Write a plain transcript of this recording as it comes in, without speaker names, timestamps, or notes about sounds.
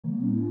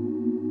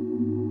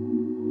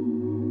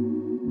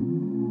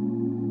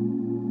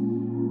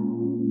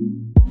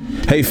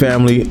Hey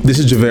family, this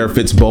is Javere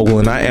Fitzbogle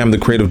and I am the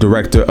creative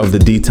director of the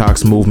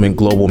Detox Movement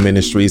Global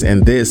Ministries,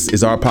 and this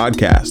is our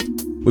podcast.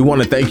 We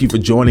want to thank you for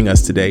joining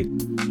us today.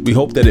 We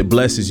hope that it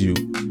blesses you.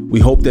 We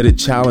hope that it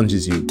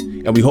challenges you,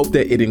 and we hope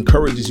that it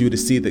encourages you to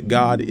see that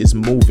God is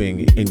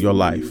moving in your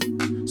life.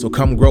 So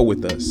come grow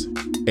with us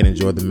and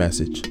enjoy the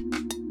message.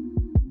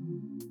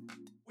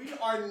 We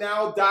are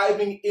now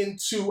diving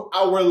into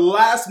our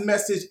last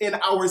message in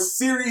our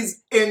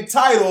series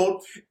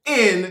entitled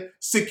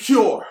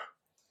InSecure.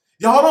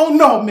 Y'all don't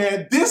know,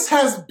 man, this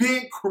has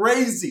been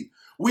crazy.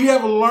 We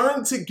have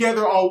learned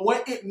together on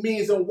what it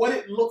means and what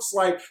it looks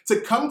like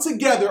to come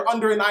together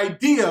under an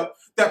idea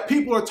that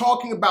people are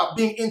talking about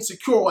being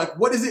insecure. Like,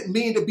 what does it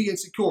mean to be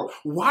insecure?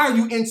 Why are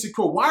you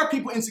insecure? Why are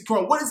people insecure?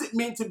 And what does it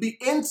mean to be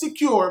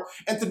insecure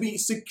and to be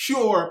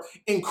secure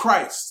in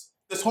Christ?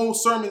 This whole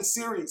sermon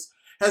series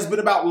has been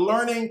about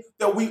learning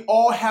that we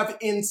all have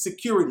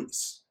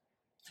insecurities.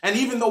 And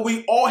even though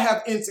we all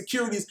have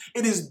insecurities,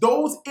 it is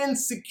those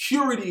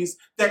insecurities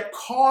that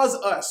cause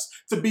us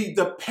to be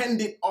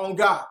dependent on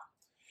God.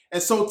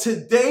 And so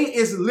today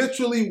is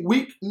literally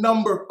week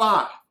number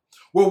 5,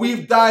 where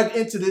we've dived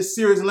into this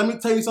series. And let me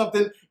tell you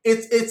something,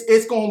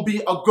 it's going to be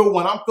a good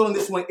one. I'm feeling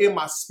this one in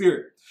my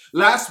spirit.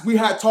 Last we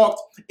had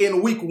talked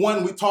in week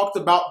 1, we talked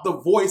about the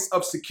voice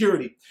of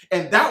security.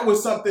 And that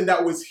was something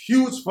that was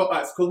huge for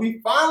us because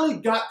we finally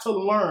got to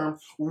learn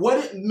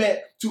what it meant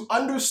to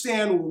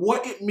understand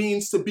what it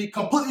means to be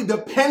completely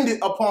dependent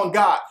upon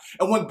God.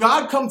 And when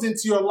God comes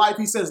into your life,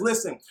 he says,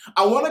 listen,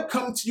 I want to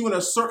come to you in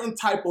a certain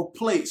type of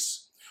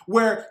place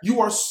where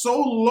you are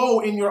so low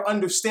in your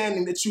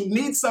understanding that you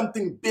need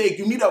something big.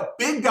 You need a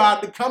big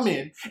God to come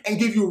in and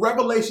give you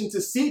revelation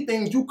to see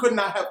things you could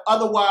not have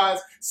otherwise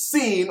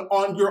seen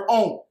on your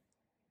own.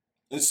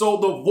 And so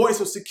the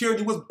voice of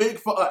security was big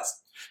for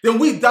us. Then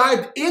we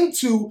dived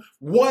into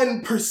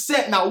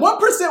 1%. Now,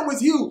 1%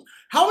 was huge.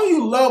 How many of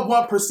you love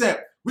 1%?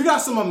 We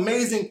got some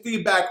amazing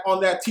feedback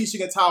on that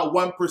teaching entitled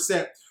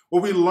 1%.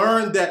 Where we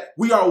learned that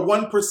we are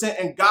 1%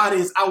 and God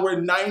is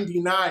our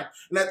 99.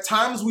 And at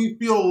times we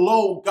feel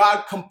low,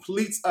 God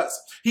completes us.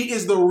 He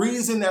is the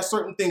reason that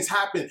certain things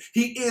happen.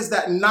 He is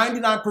that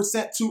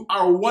 99% to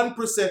our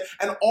 1%.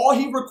 And all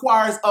he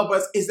requires of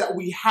us is that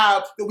we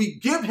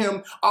give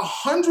him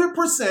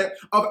 100%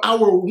 of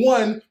our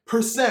 1%.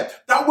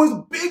 That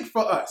was big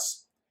for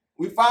us.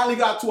 We finally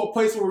got to a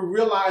place where we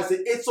realized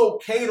that it's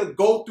okay to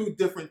go through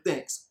different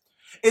things.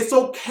 It's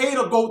okay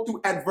to go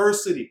through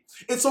adversity.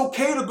 It's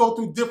okay to go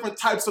through different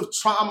types of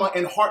trauma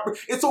and heartbreak.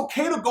 It's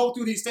okay to go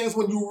through these things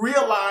when you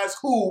realize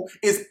who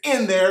is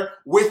in there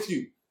with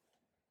you.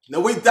 Now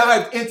we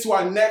dived into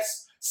our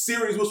next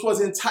series, which was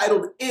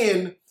entitled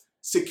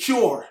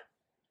Insecure.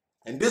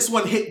 And this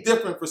one hit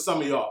different for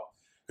some of y'all.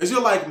 Because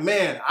you're like,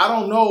 man, I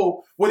don't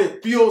know what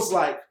it feels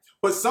like.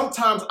 But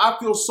sometimes I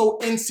feel so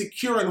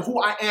insecure in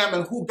who I am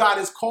and who God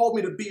has called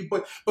me to be.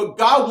 But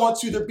God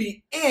wants you to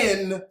be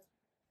in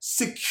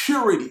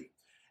security.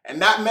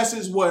 And that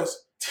message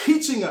was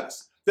teaching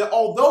us that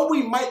although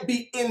we might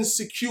be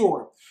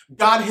insecure,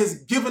 God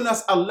has given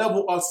us a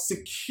level of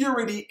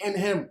security in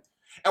him.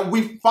 And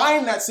we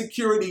find that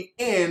security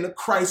in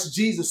Christ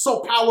Jesus. So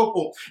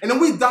powerful. And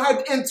then we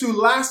dived into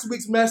last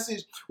week's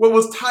message, where it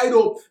was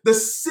titled The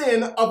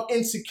Sin of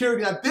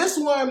Insecurity. Now this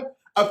one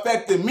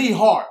affected me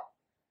hard.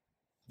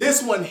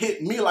 This one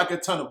hit me like a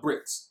ton of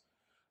bricks.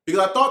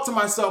 Because I thought to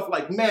myself,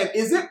 like, man,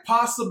 is it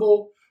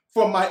possible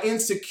for my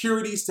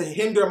insecurities to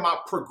hinder my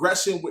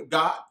progression with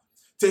God,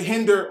 to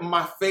hinder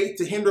my faith,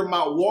 to hinder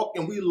my walk?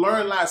 And we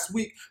learned last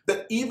week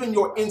that even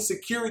your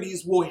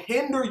insecurities will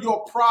hinder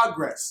your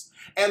progress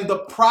and the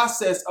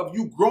process of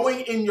you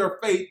growing in your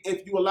faith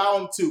if you allow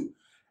them to.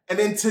 And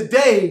then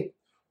today,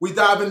 we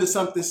dive into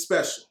something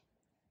special.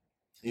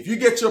 If you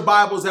get your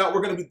Bibles out,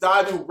 we're going to be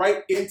diving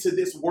right into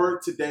this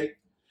word today.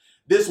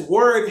 This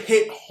word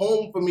hit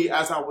home for me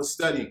as I was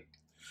studying.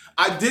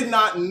 I did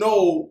not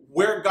know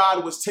where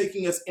God was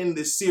taking us in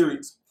this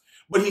series,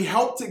 but he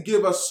helped to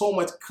give us so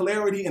much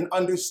clarity and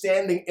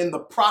understanding in the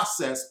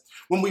process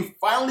when we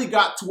finally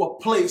got to a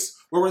place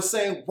where we're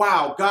saying,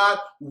 wow, God,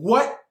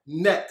 what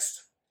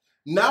next?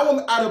 Now I'm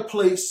at a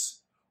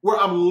place where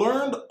I've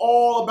learned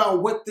all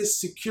about what this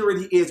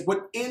security is,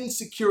 what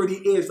insecurity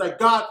is. Like,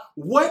 God,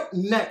 what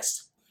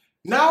next?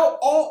 Now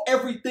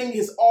everything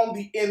is on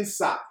the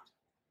inside.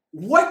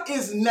 What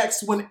is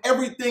next when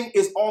everything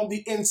is on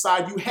the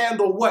inside? You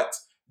handle what?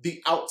 The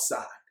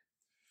outside.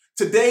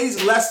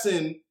 Today's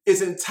lesson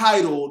is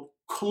entitled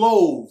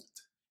Clothed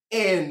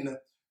in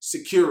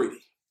Security.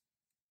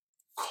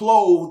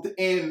 Clothed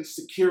in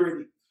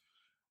security.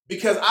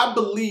 Because I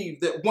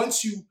believe that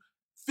once you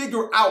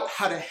figure out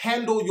how to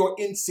handle your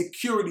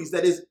insecurities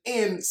that is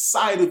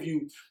inside of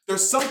you,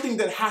 there's something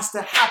that has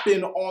to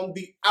happen on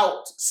the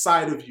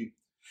outside of you.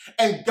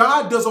 And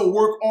God does a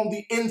work on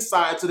the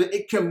inside so that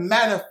it can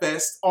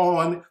manifest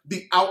on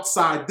the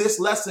outside. This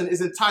lesson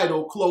is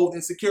entitled Clothed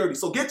in Security.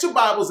 So get your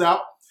Bibles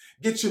out,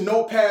 get your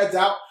notepads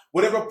out,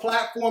 whatever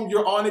platform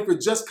you're on. If you're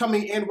just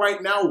coming in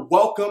right now,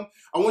 welcome.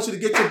 I want you to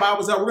get your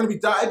Bibles out. We're going to be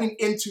diving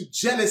into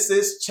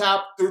Genesis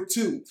chapter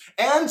 2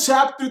 and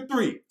chapter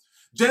 3.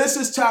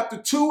 Genesis chapter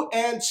 2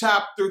 and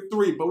chapter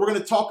 3. But we're going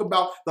to talk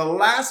about the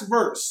last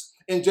verse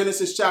in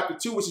Genesis chapter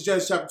 2, which is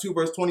Genesis chapter 2,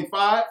 verse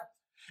 25.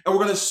 And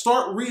we're going to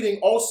start reading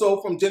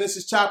also from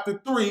Genesis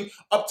chapter 3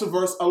 up to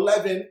verse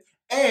 11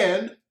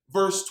 and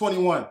verse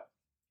 21. A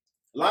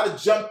lot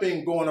of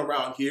jumping going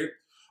around here.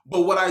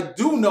 But what I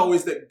do know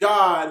is that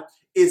God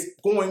is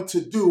going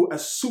to do a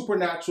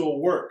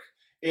supernatural work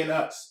in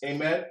us.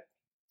 Amen.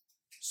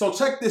 So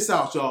check this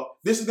out, y'all.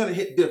 This is going to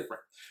hit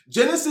different.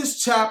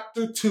 Genesis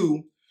chapter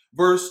 2,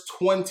 verse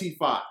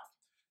 25.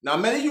 Now,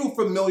 many of you are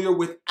familiar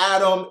with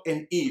Adam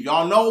and Eve.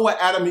 Y'all know what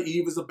Adam and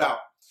Eve is about.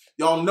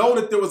 Y'all know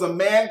that there was a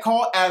man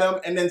called Adam,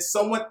 and then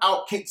someone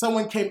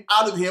came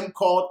out of him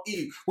called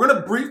Eve. We're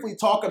going to briefly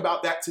talk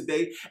about that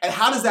today, and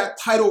how does that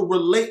title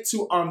relate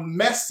to our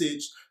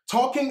message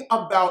talking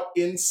about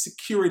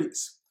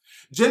insecurities.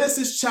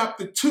 Genesis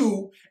chapter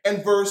 2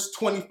 and verse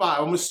 25.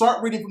 I'm going to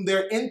start reading from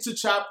there into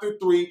chapter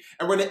 3,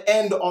 and we're going to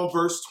end on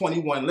verse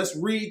 21. Let's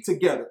read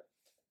together.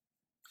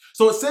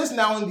 So it says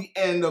now in the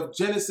end of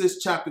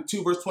Genesis chapter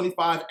 2, verse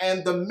 25,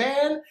 and the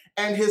man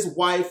and his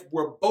wife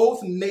were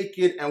both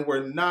naked and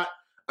were not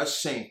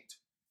ashamed.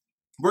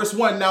 Verse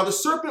 1, now the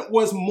serpent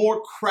was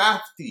more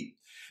crafty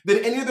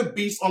than any of the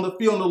beasts on the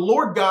field the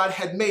Lord God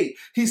had made.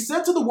 He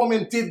said to the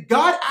woman, did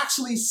God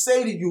actually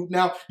say to you,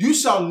 now you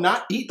shall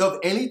not eat of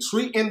any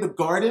tree in the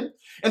garden?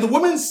 And the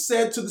woman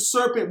said to the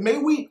serpent,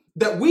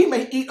 that we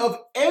may eat of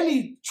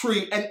any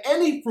tree and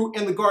any fruit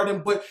in the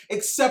garden, but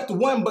except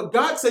one. But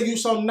God said, you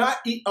shall not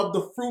eat of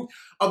the fruit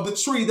of the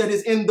tree that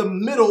is in the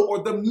middle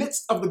or the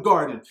midst of the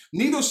garden.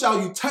 Neither shall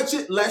you touch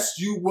it, lest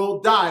you will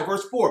die.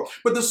 Verse 4,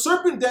 but the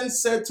serpent then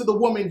said to the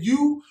woman,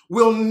 you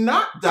will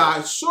not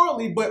die,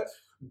 surely, but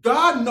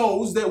God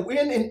knows that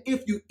when and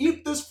if you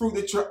eat this fruit,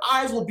 that your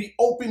eyes will be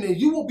open and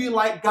you will be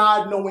like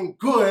God, knowing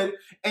good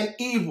and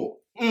evil.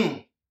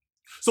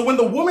 So when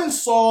the woman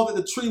saw that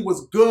the tree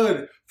was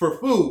good for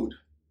food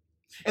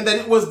and that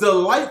it was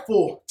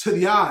delightful to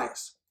the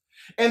eyes,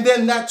 and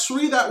then that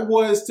tree that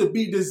was to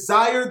be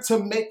desired to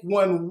make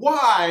one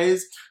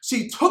wise,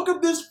 she took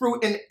of this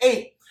fruit and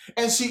ate.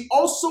 And she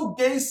also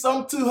gave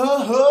some to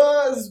her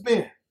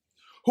husband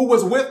who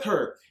was with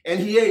her, and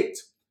he ate.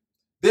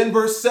 Then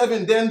verse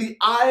 7, then the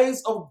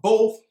eyes of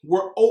both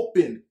were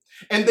opened,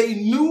 and they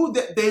knew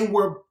that they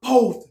were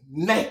both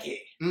naked.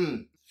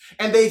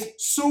 And they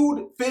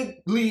sewed fig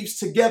leaves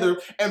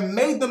together and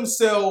made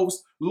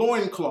themselves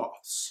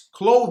loincloths,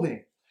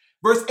 clothing.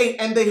 Verse 8,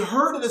 and they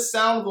heard that the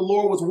sound of the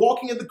Lord was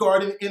walking in the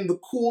garden in the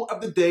cool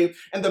of the day,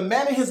 and the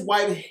man and his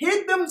wife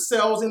hid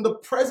themselves in the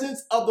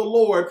presence of the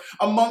Lord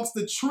amongst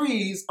the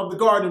trees of the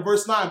garden.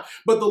 Verse 9,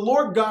 but the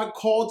Lord God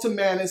called to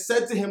man and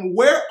said to him,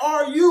 where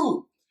are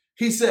you?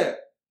 He said,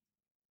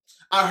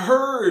 I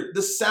heard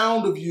the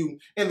sound of you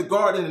in the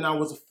garden and I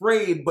was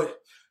afraid,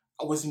 but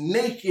I was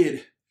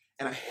naked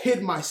and I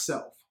hid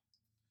myself.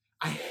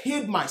 I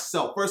hid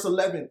myself. Verse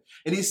 11,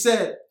 and he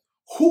said,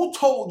 who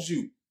told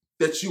you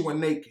that you were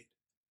naked?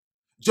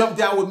 Jump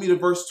down with me to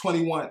verse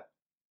 21.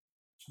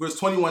 Verse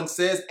 21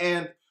 says,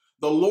 and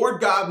the Lord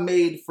God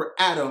made for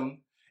Adam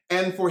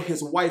and for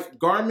his wife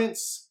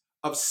garments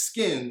of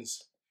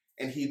skins,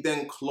 and he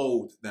then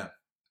clothed them.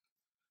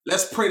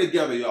 Let's pray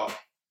together, y'all.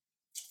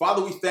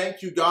 Father, we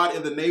thank you, God,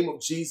 in the name of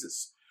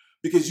Jesus,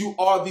 because you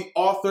are the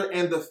author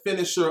and the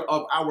finisher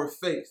of our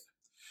faith.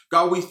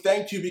 God, we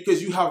thank you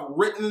because you have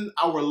written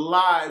our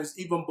lives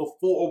even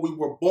before we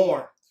were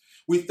born.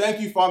 We thank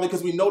you, Father,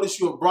 because we notice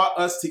you have brought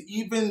us to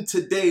even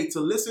today to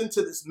listen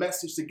to this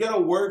message, to get a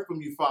word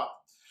from you, Father.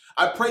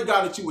 I pray,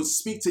 God, that you would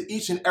speak to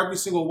each and every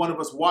single one of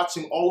us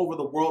watching all over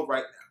the world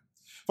right now.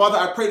 Father,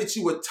 I pray that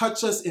you would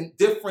touch us in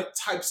different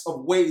types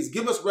of ways.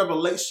 Give us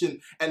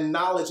revelation and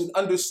knowledge and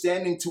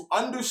understanding to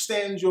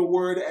understand your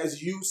word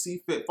as you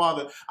see fit.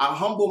 Father, I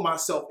humble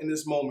myself in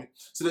this moment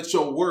so that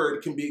your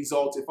word can be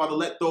exalted. Father,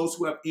 let those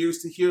who have ears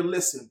to hear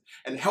listen,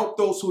 and help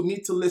those who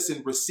need to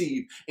listen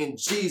receive, in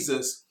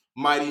Jesus'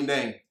 mighty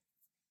name.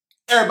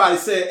 Everybody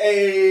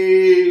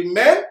say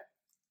amen.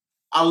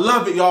 I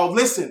love it, y'all.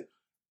 Listen,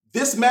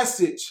 this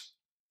message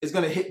is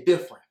going to hit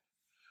different.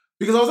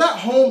 Because I was at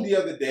home the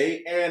other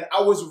day and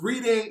I was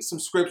reading some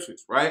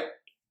scriptures, right?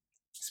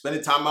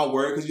 Spending time in my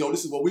word, because,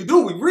 this is what we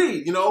do. We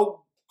read,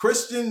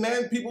 Christian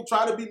men, people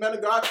try to be men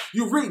of God.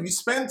 You read, you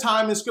spend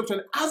time in scripture.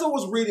 And as I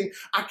was reading,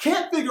 I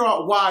can't figure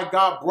out why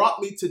God brought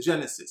me to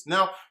Genesis.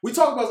 Now, we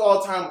talk about this all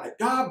the time, like,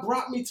 God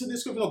brought me to this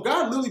scripture. No,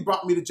 God literally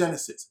brought me to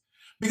Genesis.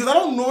 Because I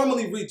don't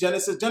normally read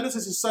Genesis.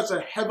 Genesis is such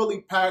a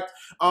heavily packed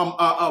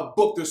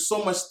book. There's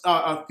so much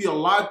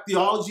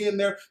theology in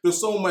there. There's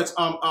so much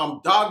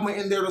dogma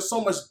in there. There's so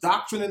much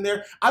doctrine in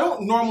there. I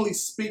don't normally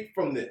speak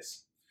from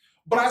this.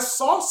 But I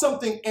saw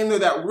something in there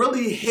that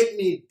really hit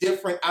me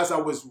different as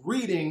I was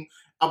reading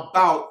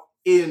about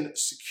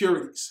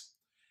insecurities.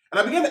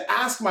 And I began to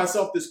ask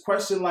myself this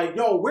question, like,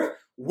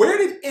 where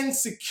did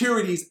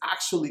insecurities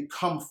actually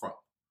come from?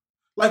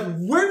 Like,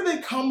 where did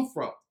they come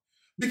from?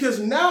 Because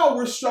now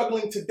we're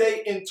struggling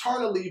today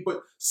internally,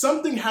 but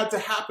something had to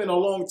happen a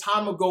long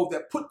time ago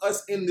that put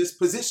us in this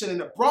position,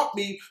 and it brought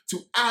me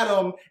to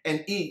Adam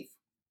and Eve.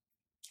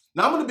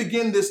 Now I'm going to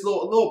begin this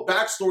little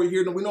backstory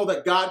here. And we know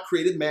that God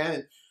created man,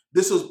 and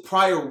this was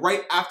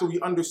right after we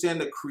understand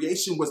that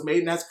creation was made.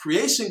 And as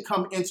creation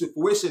come into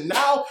fruition,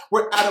 now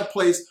we're at a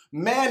place,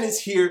 man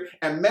is here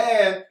and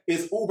man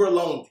is uber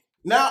lonely.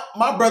 Now,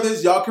 my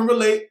brothers, y'all can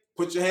relate.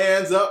 Put your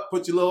hands up,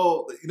 put your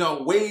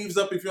little, waves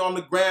up if you're on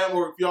the gram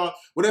or if you're on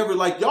whatever.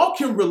 Like, y'all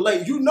can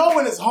relate. You know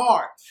when it's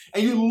hard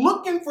and you're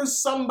looking for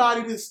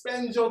somebody to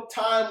spend your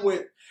time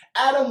with.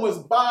 Adam was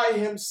by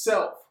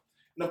himself.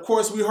 And of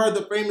course, we heard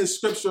the famous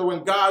scripture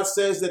when God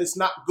says that it's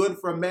not good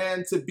for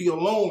man to be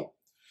alone.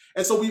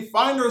 And so we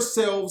find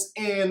ourselves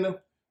in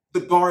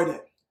the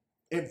garden.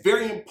 And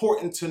very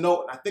important to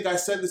note, I think I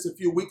said this a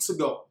few weeks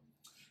ago,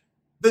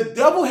 the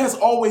devil has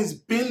always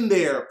been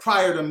there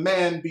prior to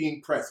man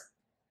being present.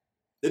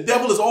 The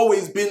devil has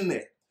always been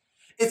there.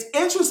 It's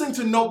interesting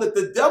to note that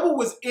the devil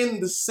was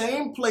in the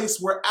same place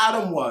where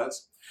Adam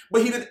was,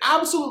 but he did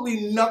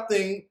absolutely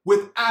nothing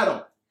with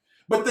Adam.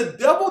 But the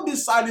devil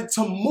decided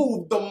to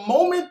move the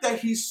moment that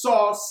he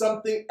saw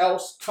something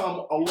else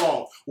come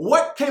along.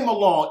 What came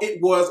along?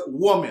 It was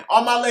woman.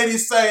 All my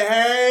ladies say,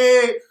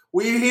 hey,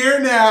 we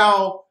here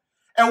now.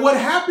 And what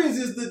happens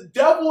is the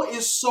devil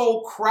is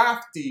so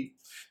crafty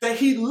that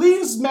he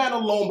leaves man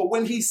alone, but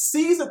when he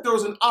sees that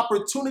there's an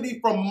opportunity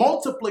for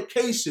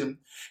multiplication,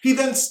 he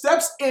then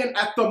steps in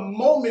at the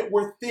moment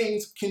where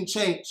things can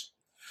change.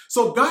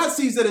 So God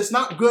sees that it's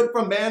not good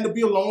for man to be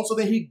alone, so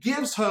then he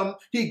gives them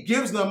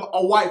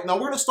a wife. Now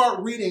we're going to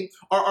start reading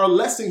our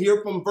lesson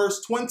here from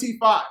verse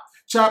 25,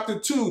 chapter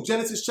 2,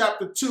 Genesis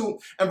chapter 2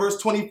 and verse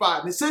 25.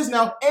 And it says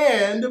now,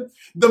 and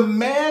the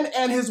man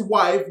and his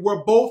wife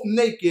were both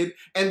naked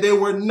and they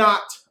were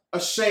not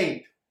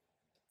ashamed.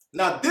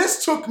 Now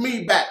this took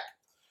me back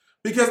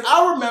because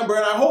I remember,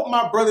 and I hope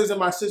my brothers and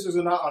my sisters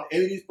are not on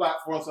any of these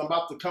platforms, so I'm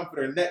about to come for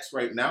their necks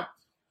right now.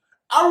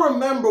 I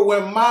remember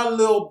when my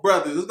little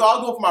brother,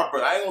 I'll go for my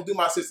brother. I ain't gonna do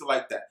my sister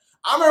like that.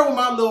 I remember when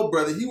my little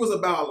brother, he was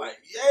about like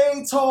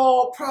yay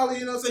tall, probably,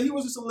 he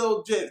was just a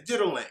little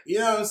jitterling, you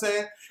know what I'm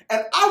saying?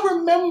 And I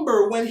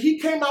remember when he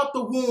came out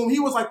the womb, he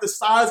was like the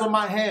size of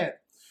my hand.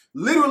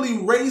 Literally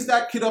raised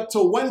that kid up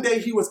till one day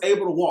he was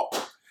able to walk.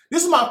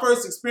 This is my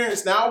first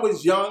experience. Now I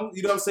was young,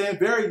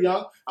 very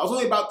young. I was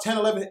only about 10,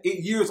 11, 8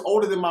 years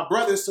older than my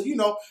brothers. So,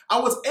 I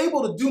was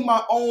able to do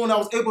my own. I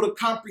was able to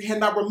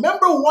comprehend. I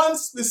remember one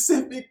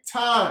specific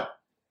time,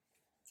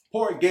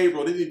 poor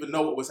Gabriel didn't even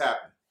know what was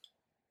happening.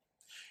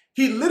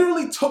 He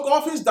literally took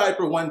off his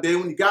diaper one day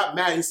when he got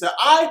mad. He said,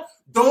 I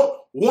don't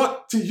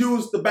want to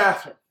use the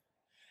bathroom.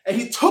 And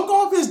he took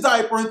off his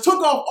diaper and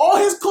took off all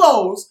his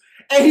clothes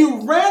and he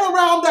ran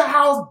around the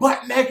house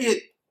butt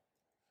naked.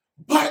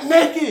 Butt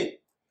naked.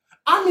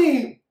 I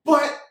mean,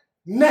 butt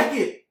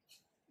naked.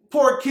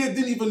 Poor kid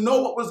didn't even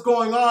know what was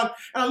going on.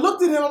 And I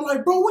looked at him, I'm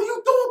like, bro, what are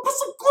you doing? Put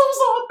some clothes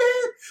on,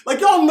 man. Like,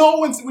 y'all know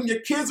when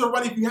your kids are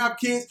running, if you have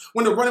kids,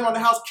 when they're running around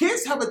the house,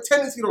 kids have a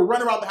tendency to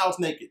run around the house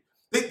naked.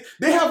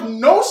 They have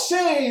no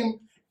shame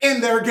in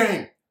their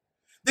game.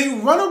 They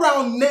run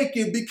around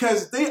naked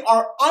because they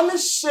are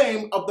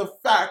unashamed of the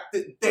fact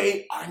that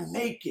they are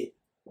naked.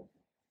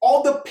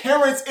 All the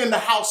parents in the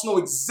house know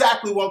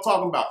exactly what I'm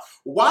talking about.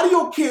 Why do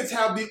your kids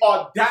have the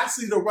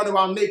audacity to run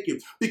around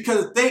naked?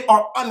 Because they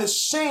are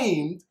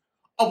unashamed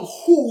of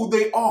who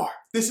they are.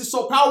 This is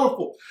so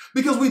powerful.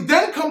 Because we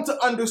then come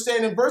to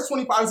understand in verse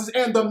 25, it says,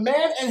 and the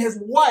man and his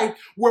wife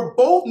were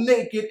both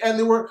naked and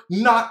they were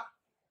not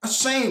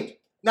ashamed.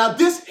 Now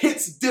this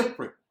hits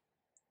different.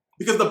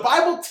 Because the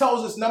Bible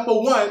tells us, number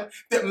one,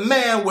 that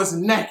man was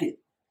naked.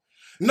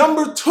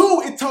 Number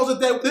two, it tells us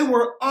that they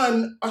were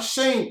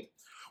unashamed.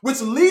 Which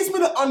leads me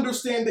to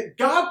understand that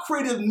God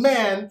created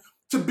man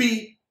to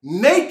be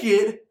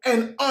naked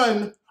and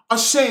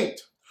unashamed.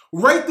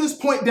 Write this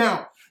point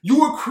down.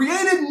 You were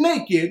created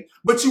naked,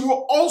 but you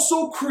were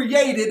also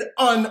created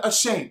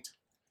unashamed.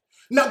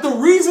 Now, the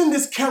reason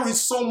this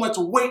carries so much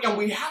weight, and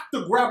we have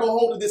to grab a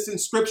hold of this in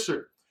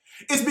scripture,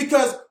 is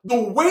because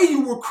the way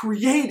you were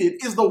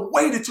created is the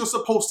way that you're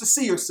supposed to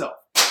see yourself.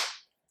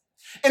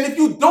 And if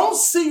you don't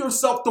see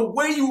yourself the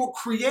way you were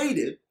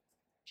created,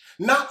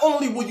 not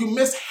only will you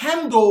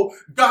mishandle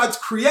God's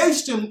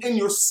creation in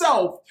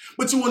yourself,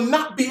 but you will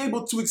not be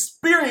able to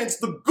experience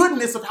the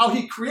goodness of how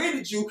he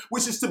created you,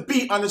 which is to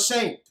be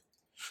unashamed.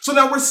 So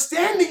now we're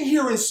standing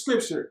here in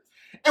scripture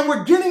and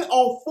we're getting a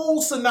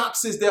full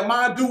synopsis that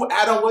my dude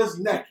Adam was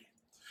naked,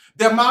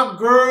 that my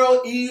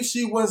girl Eve,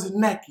 she was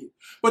naked,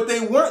 but they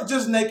weren't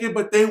just naked,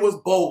 but they was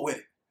bold with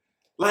it.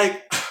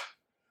 Like,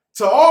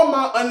 to all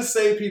my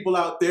unsaved people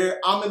out there,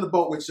 I'm in the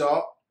boat with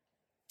y'all.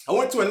 I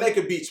went to a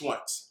naked beach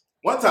once.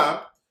 One time.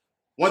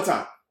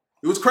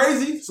 It was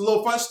crazy. It's a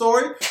little fun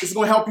story. This is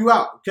going to help you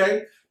out,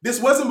 okay?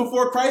 This wasn't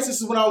before Christ.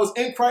 This is when I was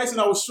in Christ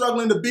and I was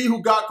struggling to be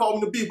who God called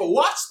me to be. But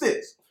watch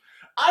this.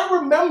 I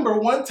remember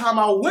one time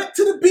I went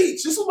to the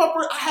beach. This was my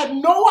first. I had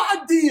no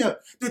idea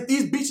that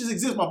these beaches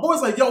exist. My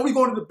boy's like, yo, we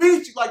going to the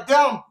beach? He's like,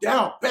 down,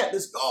 bet,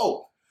 let's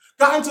go.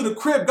 Got into the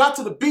crib, got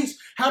to the beach,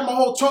 had my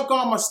whole trunk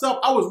on, my stuff.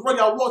 I was ready.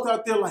 I walked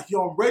out there like,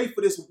 yo, I'm ready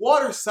for this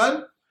water,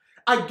 son.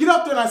 I get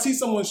up there and I see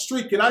someone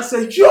streaking. I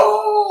say,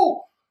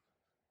 yo,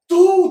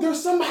 dude,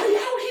 there's somebody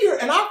out here.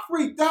 And I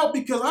freaked out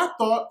because I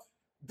thought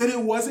that it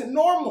wasn't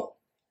normal.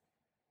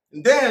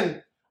 And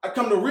then I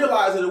come to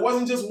realize that it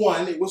wasn't just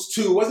one, it was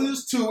two. It wasn't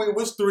just two, it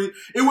was three.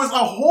 It was a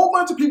whole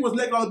bunch of people was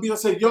naked on the beach. I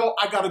said, yo,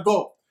 I gotta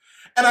go.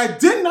 And I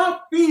did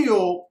not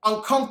feel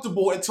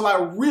uncomfortable until I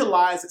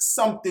realized that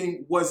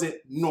something wasn't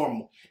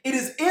normal. It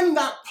is in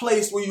that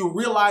place where you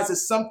realize that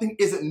something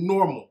isn't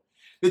normal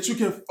that you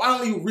can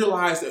finally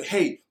realize that,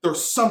 hey,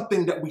 there's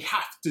something that we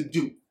have to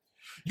do.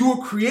 You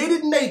were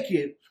created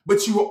naked,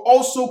 but you were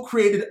also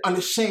created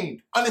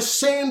unashamed.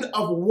 Unashamed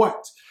of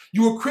what?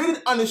 You were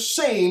created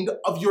unashamed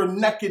of your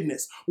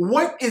nakedness.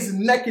 What is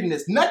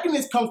nakedness?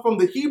 Nakedness comes from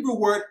the Hebrew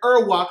word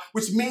erwa,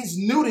 which means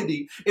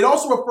nudity. It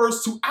also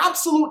refers to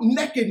absolute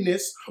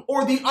nakedness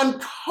or the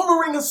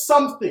uncovering of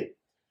something.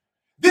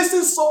 This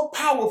is so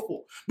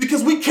powerful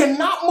because we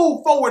cannot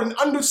move forward in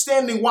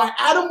understanding why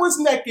Adam was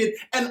naked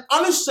and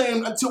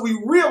unashamed until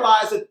we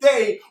realize that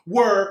they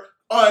were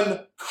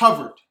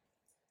uncovered.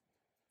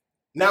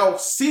 Now,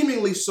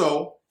 seemingly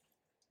so,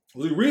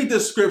 when we read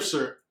this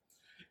scripture,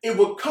 it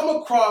would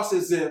come across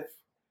as if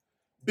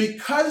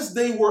because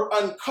they were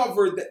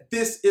uncovered, that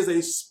this is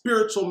a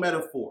spiritual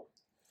metaphor.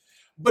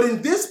 But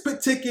in this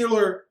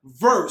particular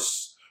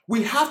verse,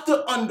 we have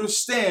to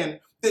understand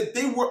that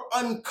they were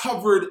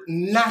uncovered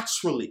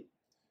naturally.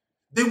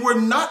 They were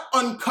not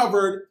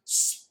uncovered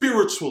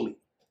spiritually.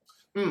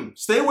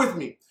 Stay with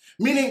me.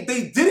 Meaning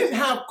they didn't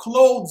have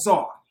clothes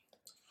on,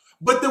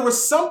 but there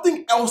was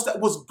something else that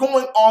was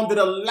going on that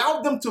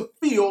allowed them to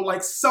feel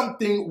like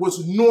something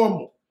was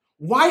normal.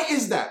 Why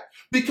is that?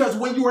 Because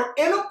when you are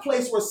in a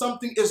place where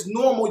something is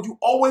normal, you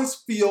always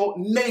feel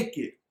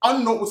naked.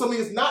 When something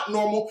is not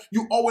normal,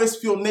 you always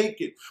feel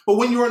naked. But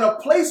when you're in a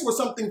place where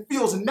something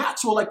feels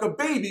natural, like a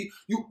baby,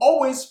 you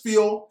always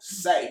feel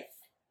safe.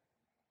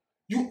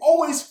 You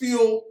always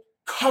feel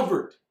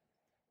covered.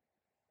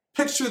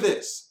 Picture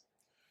this.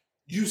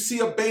 You see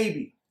a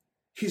baby.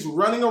 He's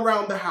running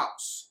around the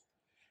house.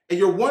 And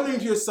you're wondering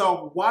to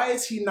yourself, why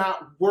is he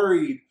not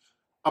worried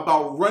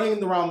about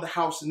running around the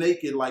house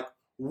naked? Like,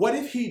 what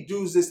if he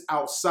does this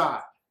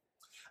outside?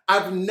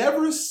 I've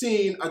never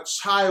seen a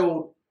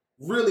child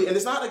really, and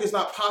it's not like it's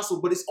not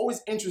possible, but it's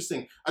always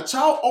interesting. A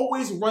child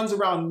always runs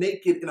around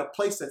naked in a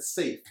place that's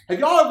safe. Have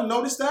y'all ever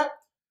noticed that?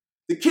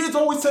 The kids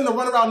always tend to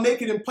run around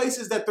naked in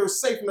places that they're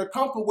safe and they're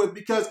comfortable with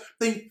because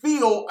they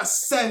feel a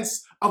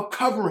sense of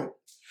covering.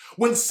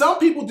 When some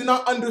people do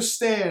not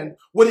understand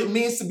what it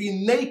means to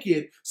be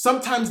naked,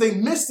 sometimes they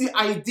miss the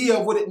idea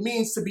of what it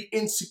means to be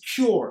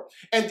insecure.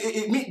 And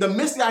they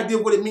miss the idea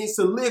of what it means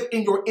to live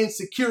in your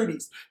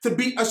insecurities. To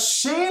be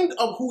ashamed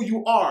of who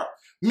you are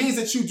means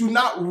that you do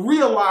not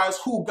realize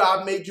who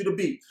God made you to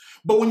be.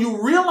 But when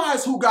you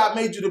realize who God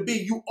made you to be,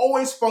 you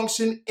always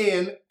function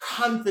in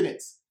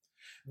confidence.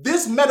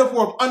 This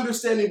metaphor of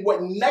understanding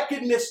what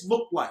nakedness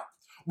looked like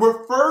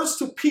refers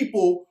to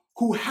people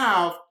who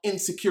have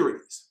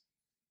insecurities.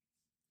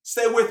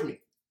 Stay with me.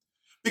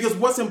 Because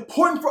what's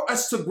important for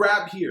us to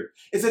grab here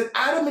is that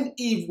Adam and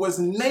Eve was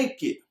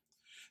naked.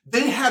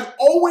 They had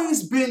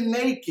always been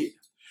naked,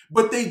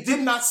 but they did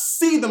not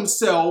see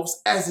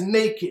themselves as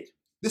naked.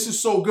 This is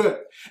so good.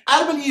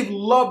 Adam and Eve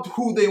loved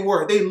who they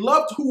were. They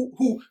loved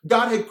who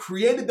God had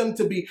created them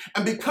to be.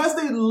 And because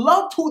they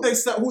loved who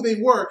they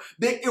were,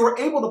 they were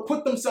able to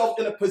put themselves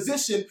in a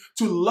position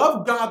to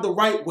love God the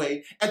right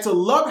way and to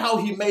love how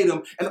he made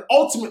them. And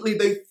ultimately,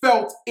 they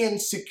felt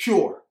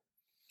insecure.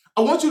 I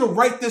want you to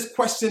write this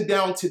question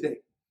down today.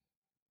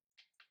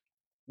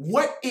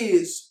 What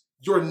is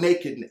your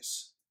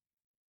nakedness?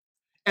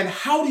 And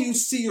how do you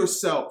see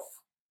yourself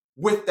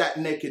with that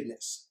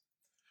nakedness?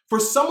 For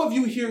some of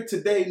you here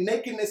today,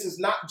 nakedness is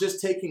not just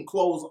taking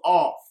clothes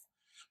off,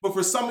 but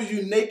for some of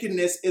you,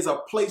 nakedness is a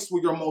place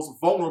where you're most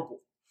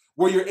vulnerable,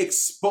 where you're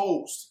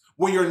exposed,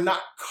 where you're not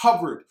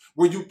covered,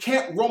 where you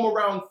can't roam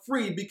around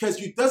free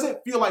because you doesn't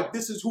feel like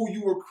this is who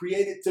you were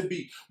created to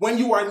be. When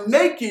you are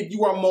naked,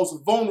 you are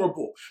most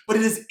vulnerable. But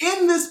it is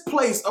in this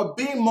place of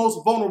being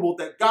most vulnerable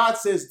that God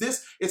says,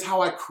 this is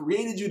how I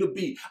created you to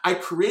be. I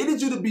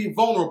created you to be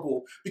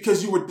vulnerable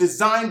because you were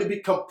designed to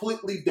be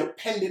completely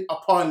dependent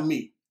upon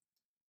me.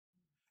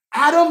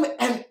 Adam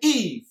and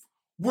Eve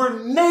were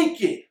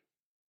naked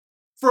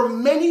for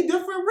many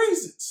different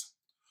reasons.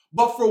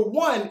 But for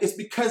one, it's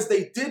because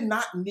they did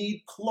not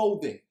need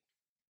clothing.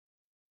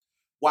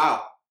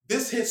 Wow,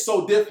 this hits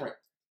so different.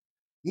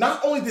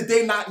 Not only did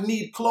they not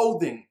need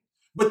clothing,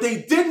 but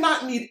they did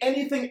not need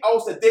anything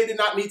else that they did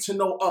not need to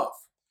know of.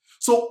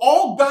 So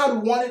all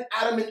God wanted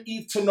Adam and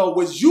Eve to know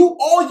was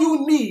all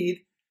you need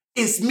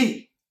is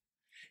me.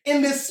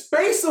 In this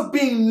space of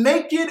being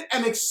naked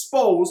and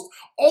exposed,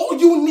 all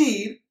you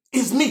need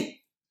is me.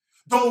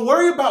 Don't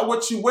worry about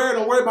what you wear.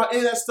 Don't worry about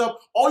any of that stuff.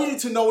 All you need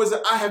to know is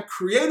that I have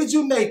created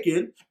you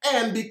naked.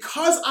 And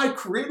because I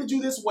created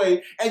you this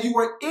way and you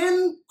are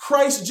in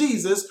Christ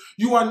Jesus,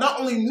 you are not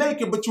only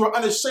naked, but you are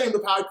unashamed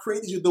of how I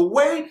created you. The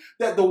way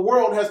that the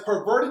world has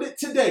perverted it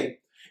today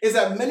is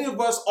that many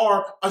of us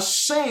are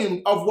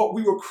ashamed of what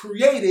we were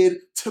created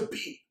to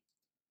be.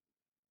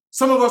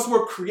 Some of us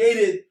were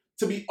created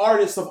to be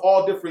artists of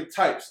all different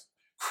types.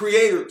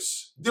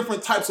 creators,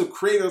 different types of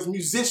creators,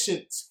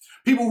 musicians,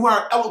 people who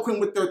are eloquent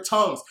with their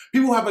tongues,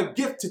 people who have a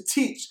gift to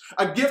teach,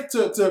 a gift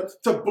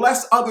to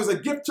bless others, a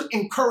gift to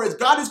encourage.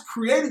 God has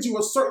created you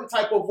a certain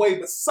type of way,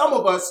 but some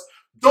of us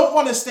don't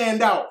want to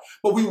stand out,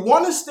 but we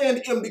want to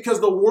stand in because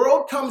the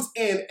world comes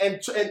in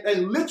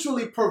and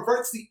literally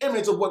perverts the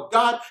image of what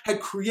God had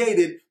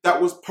created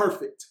that was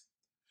perfect.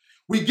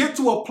 We get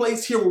to a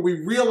place here where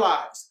we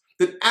realize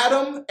that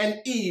Adam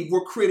and Eve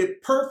were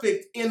created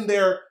perfect in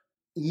their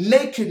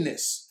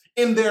nakedness,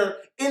 in their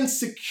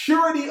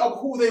insecurity of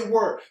who they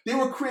were. They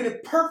were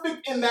created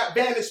perfect in that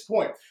vantage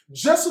point,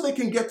 just so they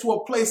can get to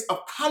a place of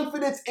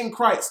confidence in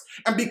Christ.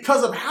 And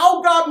because of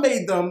how God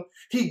made them,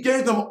 he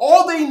gave them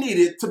all they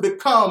needed to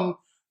become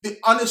the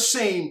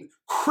unashamed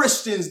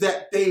Christians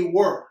that they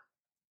were.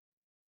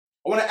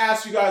 I want to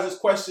ask you guys this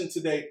question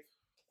today.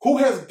 Who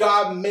has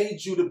God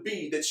made you to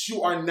be that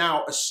you are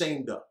now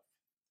ashamed of?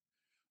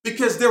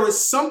 Because there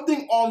is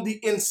something on the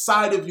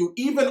inside of you,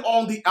 even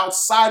on the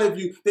outside of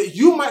you, that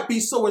you might be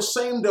so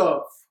ashamed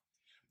of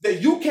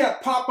that you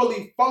can't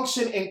properly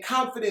function in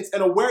confidence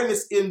and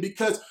awareness in,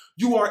 because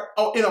you are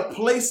in a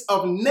place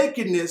of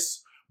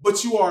nakedness,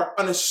 but you are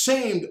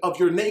unashamed of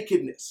your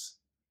nakedness.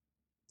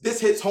 This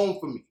hits home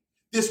for me.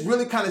 This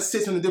really kind of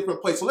sits in a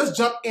different place. So let's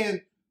jump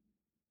in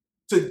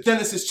to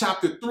Genesis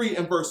chapter 3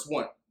 and verse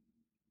 1. It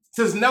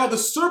says, now the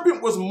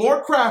serpent was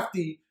more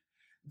crafty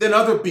than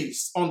other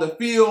beasts on the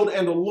field,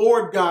 and the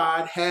Lord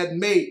God had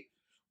made.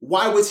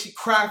 Why was he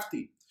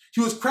crafty?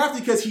 He was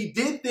crafty because he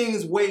did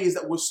things ways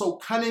that were so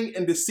cunning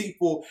and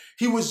deceitful.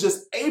 He was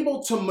just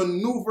able to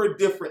maneuver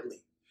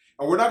differently.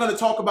 And we're not going to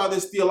talk about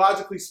this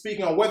theologically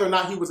speaking on whether or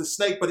not he was a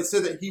snake, but it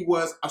says that he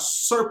was a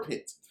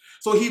serpent.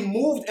 So he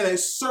moved in a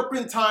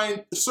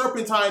serpentine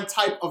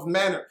type of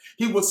manner.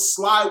 He was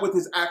sly with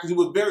his actions. He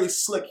was very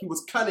slick. He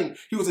was cunning.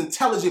 He was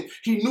intelligent.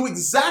 He knew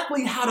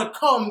exactly how to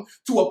come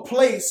to a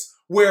place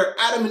where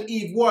Adam and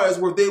Eve was,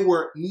 where they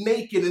were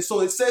naked. And so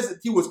it says that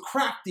he was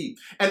crafty,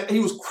 and he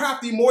was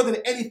crafty more than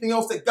anything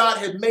else that God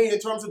had made in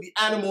terms of the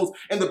animals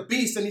and the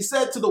beasts. And he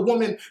said to the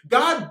woman,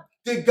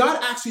 did God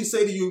actually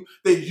say to you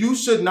that you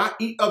should not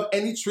eat of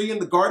any tree in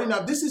the garden? Now,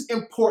 this is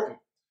important.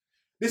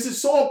 This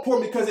is so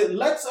important because it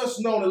lets us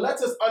know and it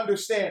lets us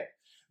understand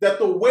that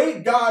the way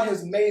God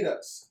has made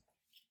us,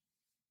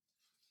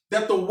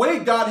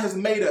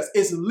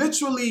 is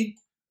literally,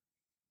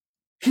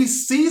 he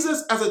sees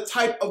us as a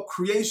type of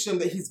creation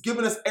that he's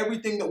given us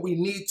everything that we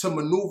need to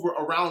maneuver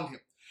around him.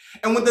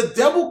 And when the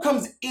devil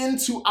comes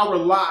into our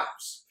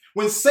lives,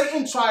 when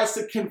Satan tries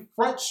to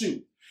confront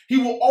you, he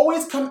will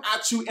always come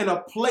at you in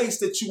a place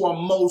that you are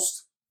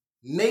most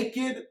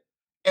naked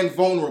and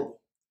vulnerable.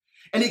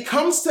 And he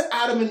comes to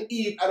Adam and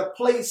Eve at a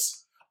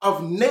place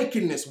of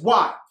nakedness.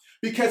 Why?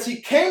 Because he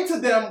came to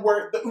them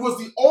where it was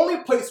the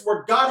only place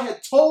where God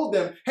had told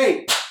them,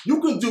 hey, you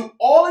can do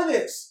all of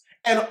this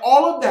and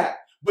all of that,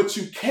 but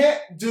you can't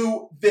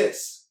do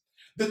this.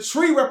 The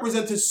tree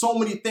represented so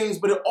many things,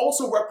 but it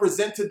also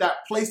represented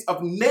that place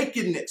of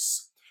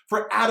nakedness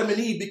for Adam and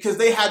Eve, because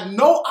they had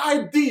no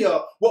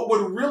idea what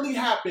would really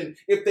happen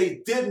if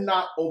they did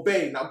not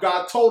obey. Now,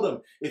 God told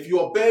them, if you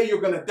obey,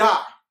 you're going to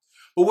die.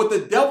 But what the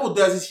devil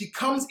does is he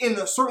comes in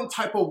a certain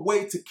type of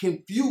way to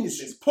confuse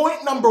you.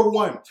 Point number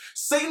one,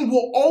 Satan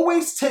will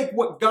always take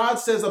what God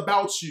says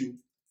about you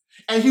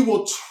and he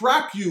will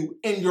trap you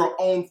in your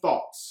own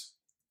thoughts.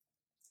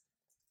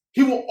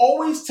 He will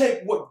always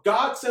take what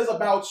God says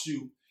about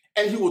you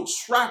and he will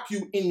trap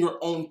you in your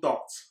own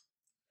thoughts.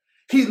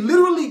 He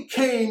literally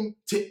came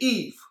to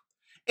Eve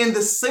in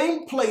the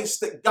same place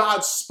that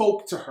God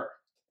spoke to her.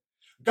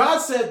 God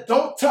said,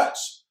 don't touch.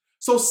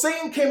 So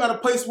Satan came at a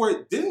place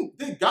where did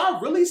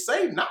God really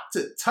say not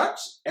to touch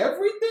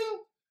everything?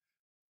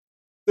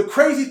 The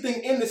crazy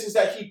thing in this is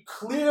that he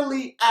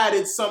clearly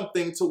added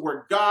something to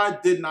where God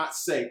did not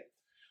say.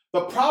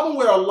 The problem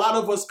where a lot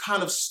of us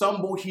kind of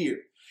stumble here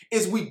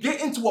is we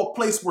get into a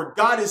place where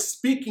God is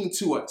speaking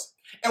to us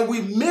and we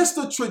miss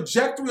the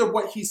trajectory of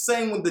what he's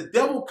saying. When the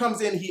devil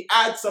comes in, he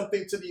adds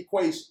something to the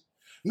equation.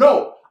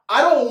 No,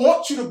 I don't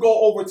want you to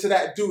go over to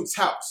that dude's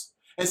house.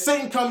 And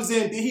Satan comes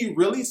in, did he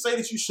really say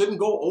that you shouldn't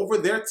go over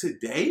there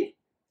today?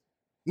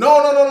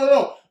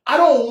 No. I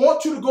don't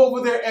want you to go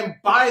over there and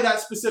buy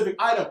that specific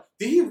item.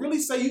 Did he really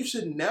say you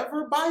should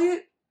never buy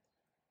it?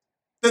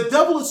 The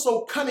devil is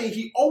so cunning.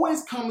 He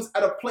always comes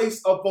at a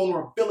place of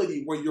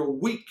vulnerability where you're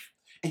weak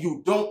and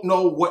you don't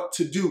know what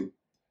to do.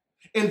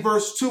 In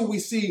verse 2, we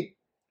see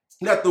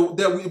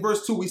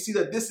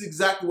that this is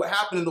exactly what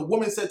happened. And the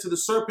woman said to the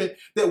serpent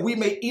that we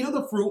may eat of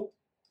the fruit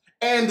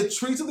and the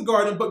trees of the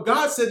garden, but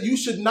God said you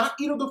should not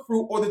eat of the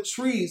fruit or the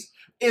trees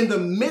in the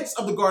midst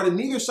of the garden,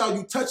 neither shall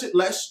you touch it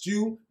lest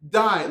you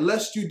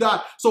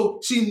die. So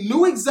she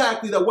knew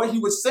exactly that what he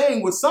was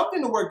saying was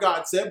something to where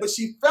God said, but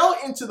she fell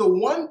into the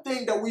one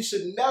thing that we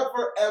should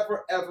never,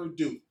 ever, ever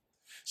do.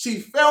 She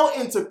fell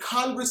into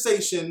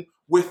conversation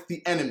with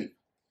the enemy.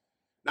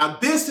 Now,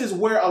 this is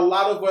where a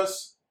lot of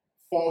us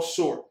fall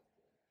short.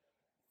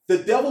 The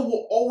devil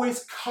will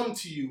always come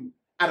to you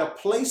at a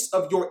place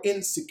of your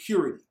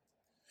insecurity.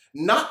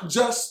 Not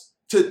just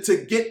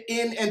to get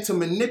in and to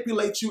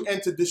manipulate you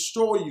and to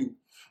destroy you,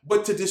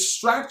 but to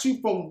distract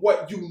you from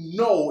what you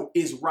know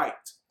is right.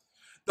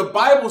 The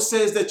Bible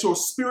says that your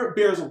spirit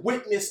bears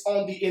witness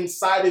on the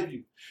inside of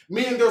you,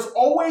 meaning there's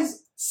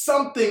always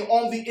something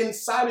on the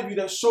inside of you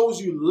that shows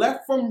you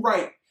left from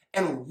right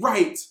and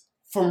right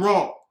from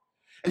wrong.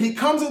 And he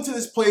comes into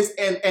this place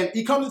and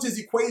he comes into this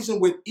equation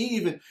with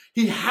Eve, and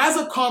he has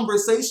a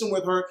conversation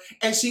with her,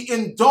 and she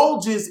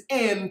indulges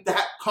in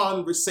that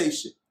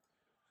conversation.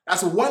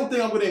 That's one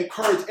thing I'm going to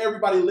encourage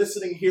everybody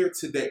listening here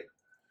today.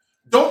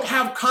 Don't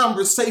have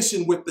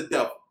conversation with the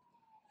devil.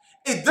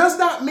 It does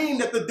not mean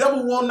that the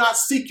devil will not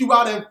seek you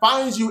out and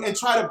find you and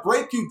try to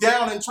break you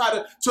down and try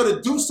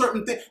to do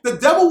certain things. The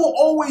devil will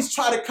always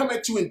try to come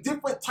at you in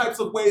different types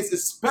of ways,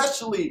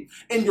 especially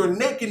in your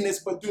nakedness,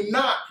 but do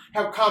not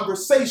have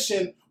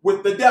conversation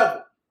with the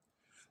devil.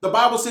 The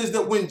Bible says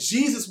that when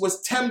Jesus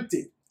was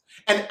tempted,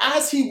 and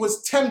as he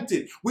was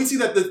tempted, we see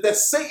that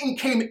Satan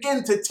came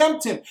in to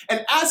tempt him.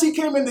 And as he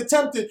came in to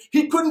tempt him,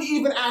 he couldn't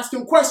even ask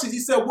him questions. He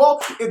said,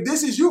 well, if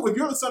this is you, if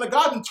you're the Son of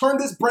God, then turn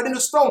this bread into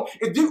stone.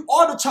 If you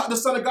are the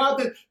Son of God,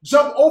 then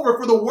jump over,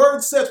 for the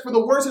word says, for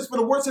the word says, for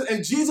the word says.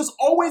 And Jesus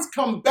always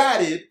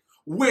combated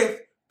with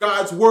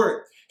God's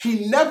word.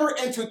 He never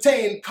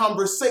entertained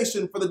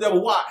conversation for the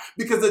devil. Why?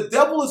 Because the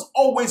devil is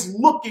always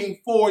looking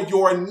for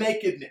your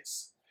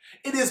nakedness.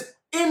 It is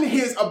in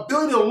his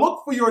ability to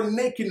look for your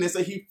nakedness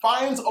that he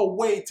finds a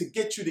way to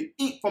get you to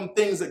eat from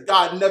things that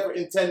God never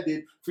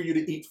intended for you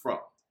to eat from.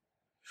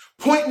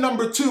 Point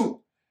number 2,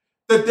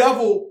 the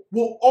devil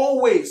will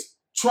always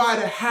try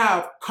to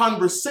have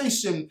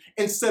conversation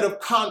instead of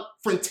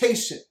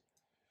confrontation.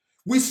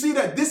 We see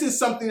that this is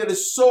something that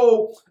is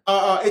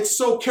it's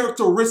so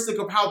characteristic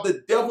of how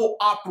the devil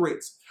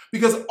operates.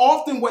 Because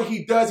often what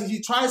he does is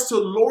he tries to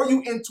lure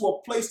you into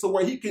a place to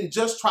where he can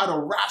just try to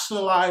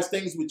rationalize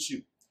things with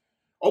you.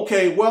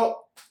 Okay,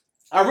 well,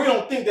 I really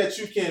don't think that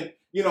you can,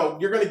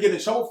 you're going to get in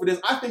trouble for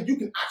this. I think you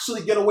can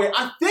actually get away.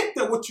 I think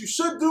that what you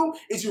should do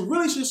is you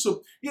really should,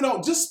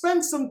 just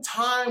spend some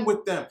time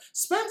with them.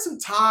 Spend some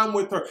time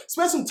with her.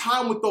 Spend some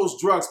time with those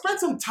drugs. Spend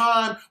some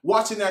time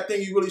watching that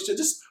thing you really should.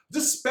 Just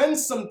spend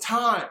some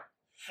time.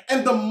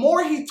 And the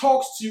more he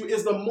talks to you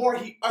is the more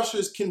he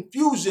ushers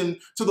confusion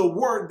to the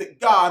word that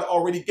God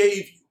already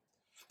gave you.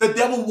 The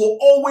devil will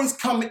always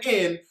come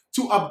in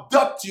to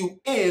abduct you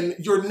in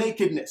your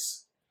nakedness.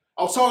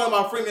 I was talking to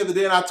my friend the other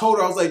day and I told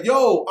her, I was like,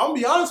 yo, I'm gonna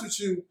be honest with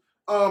you.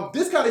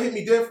 This kind of hit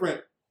me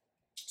different.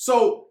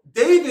 So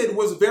David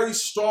was very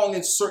strong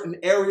in certain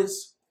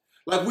areas.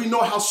 Like we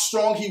know how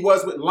strong he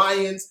was with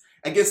lions,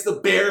 against the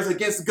bears,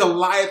 against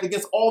Goliath,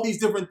 against all these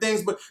different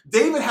things. But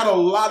David had a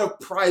lot of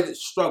private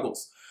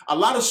struggles. A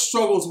lot of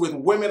struggles with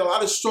women, a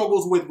lot of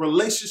struggles with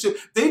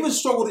relationships. David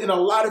struggled in a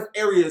lot of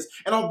areas.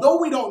 And although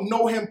we don't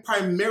know him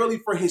primarily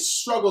for his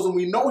struggles and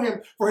we know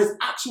him for his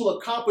actual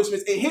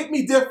accomplishments, it hit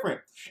me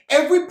different.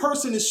 Every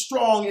person is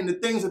strong in the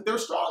things that they're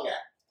strong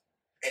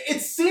at.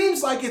 It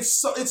seems like it's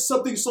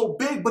something so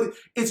big, but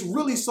it's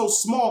really so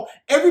small.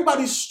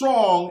 Everybody's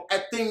strong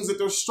at things that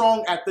they're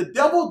strong at. The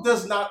devil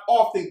does not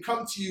often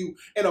come to you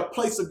in a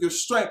place of your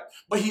strength,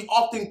 but he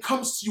often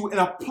comes to you in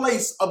a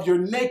place of your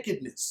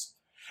nakedness.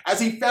 As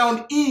he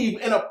found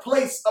Eve in a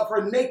place of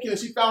her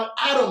nakedness, he found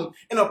Adam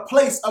in a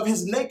place of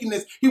his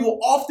nakedness. He will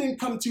often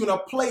come to you in a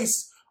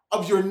place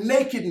of your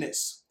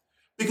nakedness,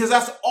 because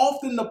that's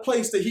often the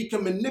place that he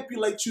can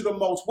manipulate you the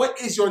most.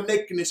 What is your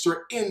nakedness?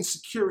 Your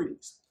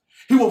insecurities.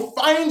 He will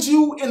find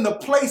you in the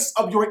place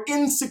of your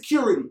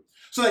insecurity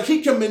so that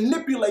he can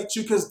manipulate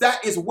you, because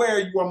that is where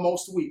you are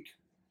most weak.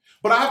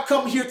 But I've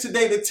come here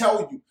today to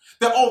tell you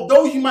that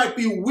although you might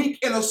be weak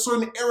in a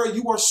certain area,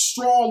 you are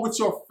strong with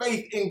your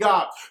faith in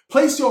God.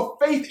 Place your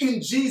faith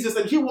in Jesus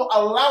and he will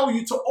allow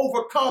you to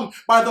overcome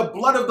by the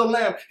blood of the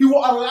Lamb. He will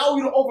allow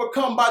you to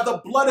overcome by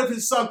the blood of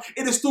his Son.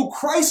 It is through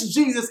Christ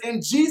Jesus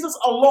and Jesus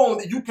alone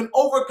that you can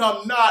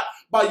overcome, not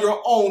by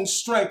your own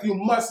strength. You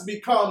must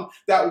become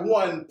that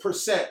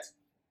 1%.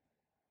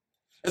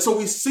 And so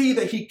we see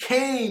that he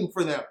came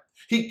for them.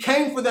 He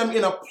came for them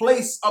in a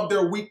place of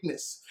their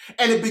weakness,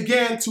 and it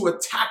began to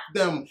attack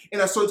them in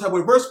a certain type of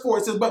way. Verse 4,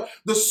 it says, but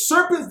the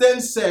serpent then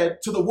said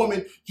to the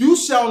woman, you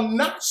shall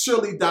not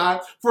surely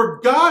die, for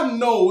God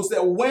knows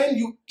that when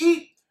you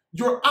eat,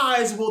 your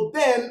eyes will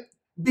then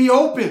be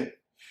open.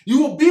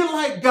 You will be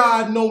like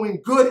God,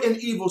 knowing good and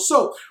evil.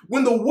 So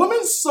when the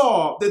woman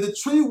saw that the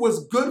tree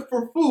was good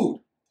for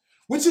food,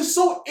 which is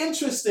so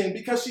interesting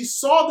because she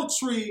saw the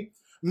tree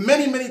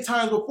many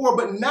times before,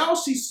 but now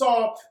she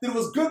saw that it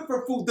was good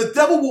for food. The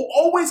devil will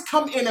always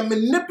come in and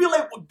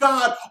manipulate what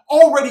God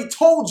already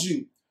told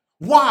you.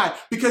 Why?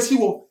 Because he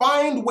will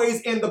find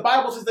ways in. The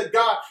Bible says that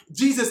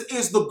Jesus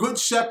is the good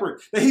shepherd,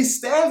 that he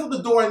stands at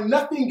the door and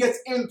nothing gets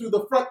in through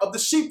the front of the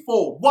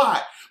sheepfold.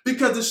 Why?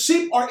 Because the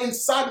sheep are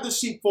inside of the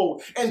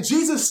sheepfold and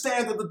Jesus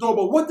stands at the door.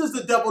 But what does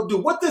the devil do?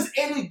 What does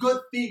any good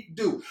thief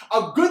do?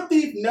 A good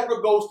thief never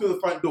goes through the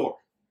front door.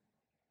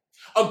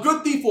 A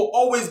good thief will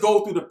always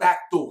go through the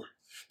back door.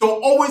 They'll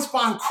always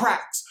find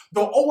cracks.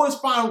 They'll always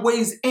find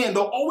ways in.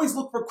 They'll always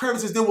look for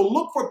crevices. They will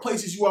look for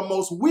places you are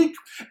most weak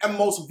and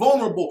most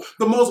vulnerable.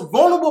 The most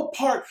vulnerable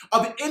part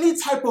of any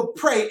type of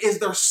prey is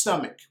their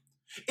stomach.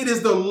 It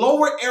is the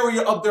lower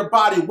area of their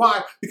body.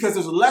 Why? Because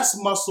there's less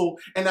muscle,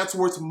 and that's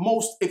where it's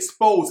most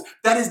exposed.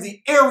 That is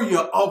the area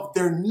of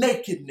their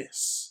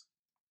nakedness.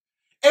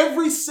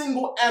 Every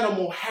single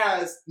animal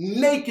has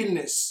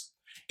nakedness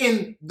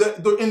in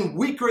in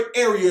weaker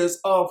areas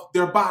of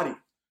their body.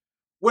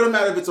 What don't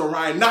matter if it's a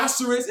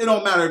rhinoceros, it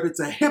don't matter if it's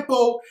a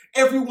hippo,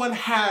 everyone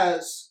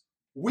has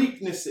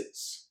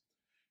weaknesses.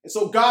 And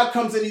so God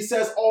comes in, he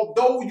says,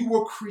 although you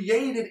were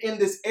created in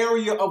this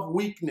area of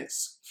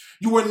weakness,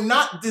 you were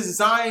not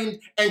designed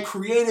and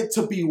created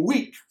to be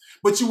weak,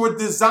 but you were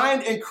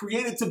designed and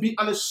created to be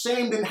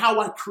unashamed in how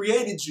I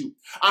created you.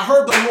 I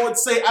heard the Lord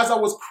say as I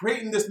was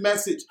creating this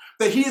message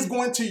that he is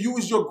going to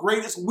use your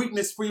greatest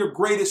weakness for your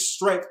greatest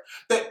strength,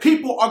 that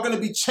people are going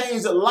to be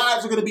changed, that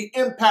lives are going to be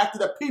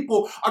impacted, that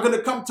people are going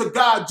to come to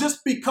God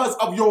just because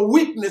of your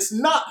weakness,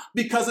 not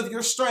because of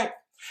your strength.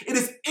 It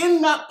is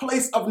in that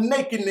place of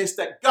nakedness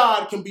that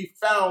God can be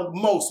found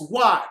most.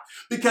 Why?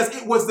 Because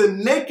it was the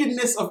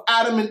nakedness of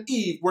Adam and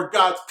Eve where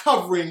God's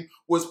covering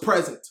was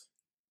present.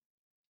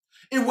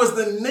 It was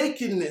the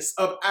nakedness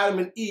of Adam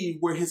and Eve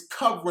where his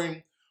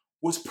covering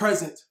was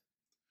present.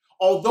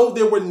 Although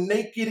they were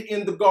naked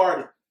in the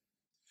garden,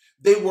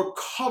 they were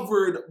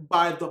covered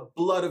by the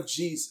blood of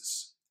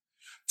Jesus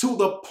to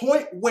the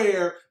point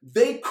where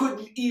they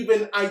couldn't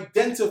even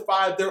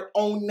identify their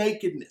own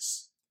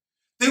nakedness.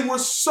 They were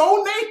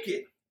so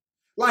naked,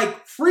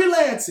 like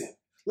freelancing,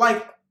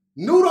 like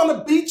nude on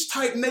the beach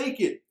type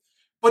naked,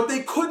 but they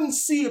couldn't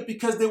see it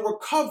because they were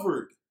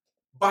covered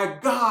by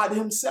God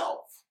himself.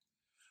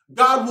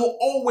 God will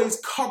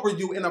always cover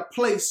you in a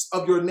place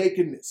of your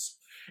nakedness.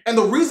 And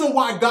the reason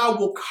why God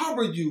will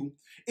cover you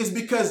is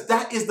because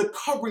that is the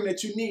covering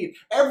that you need.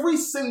 Every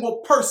single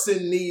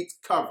person needs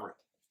covering.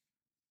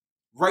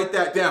 Write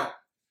that down.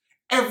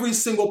 Every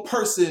single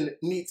person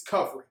needs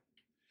covering.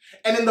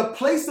 And in the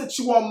place that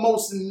you are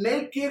most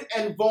naked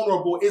and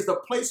vulnerable is the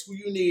place where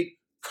you need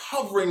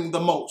covering the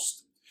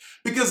most.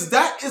 Because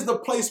that is the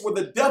place where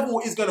the devil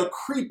is going to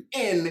creep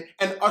in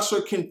and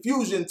usher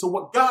confusion to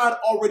what God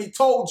already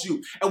told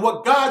you. And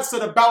what God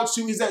said about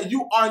you is that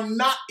you are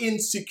not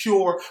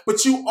insecure,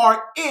 but you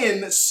are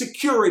in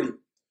security.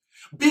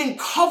 Being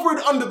covered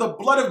under the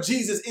blood of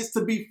Jesus is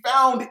to be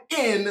found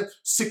in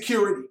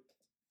security.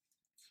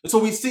 And so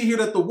we see here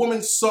that the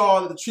woman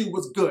saw that the tree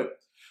was good.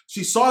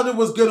 She saw that it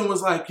was good and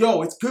was like,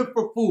 yo, it's good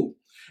for food.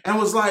 And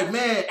was like,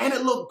 man, and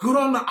it looked good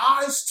on the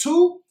eyes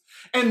too.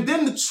 And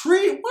then the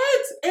tree,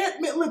 what? And,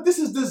 man, look, this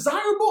is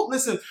desirable.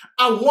 Listen,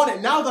 I want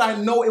it. Now that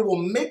I know it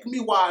will make me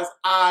wise,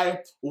 I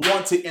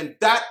want it. And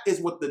that is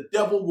what the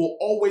devil will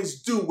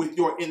always do with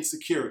your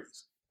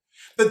insecurities.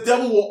 The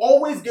devil will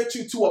always get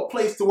you to a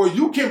place to where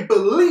you can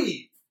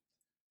believe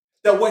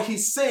that what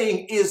he's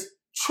saying is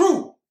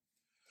true.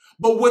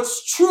 But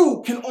what's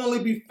true can only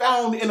be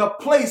found in a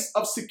place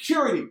of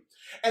security.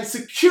 And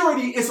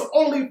security is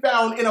only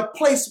found in a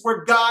place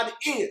where God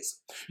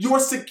is. Your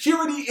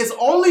security is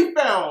only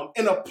found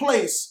in a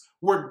place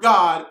where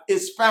God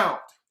is found.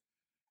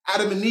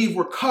 Adam and Eve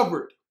were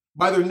covered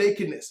by their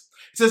nakedness.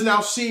 It says,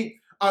 now she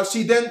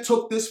then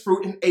took this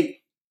fruit and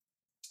ate.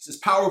 This is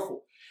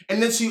powerful.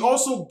 And then she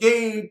also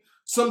gave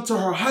some to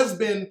her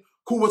husband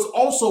who was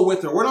also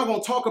with her. We're not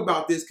going to talk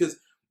about this because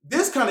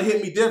this kind of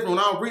hit me different. When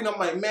I was reading, I'm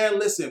like, man,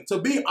 listen,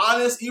 to be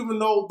honest, even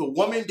though the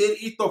woman did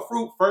eat the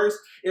fruit first,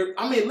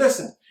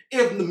 listen,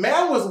 if the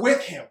man was with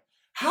him,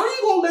 how are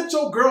you going to let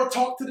your girl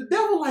talk to the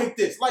devil like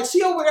this? Like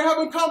she over there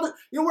having conversation.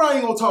 You know, we're not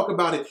even going to talk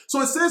about it. So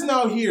it says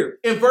now here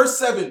in verse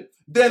 7,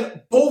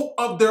 then both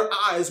of their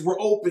eyes were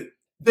open.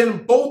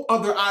 Then both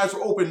of their eyes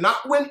were open.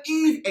 Not when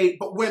Eve ate,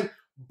 but when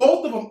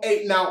both of them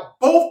ate. Now,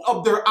 both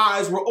of their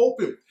eyes were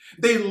open.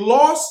 They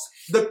lost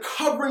the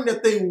covering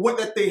that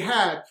they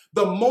had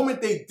the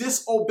moment they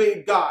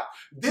disobeyed God.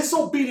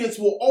 Disobedience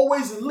will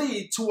always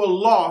lead to a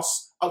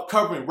loss of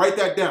covering. Write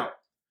that down.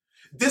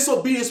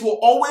 Disobedience will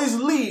always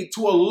lead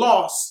to a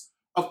loss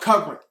of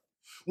covering.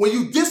 When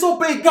you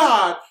disobey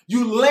God,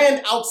 you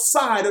land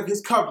outside of his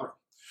covering.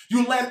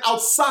 You land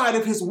outside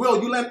of his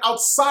will. You land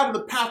outside of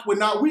the pathway.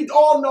 Now, we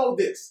all know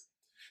this,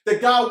 that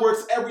God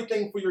works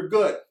everything for your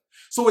good.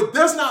 So it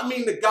does not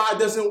mean that God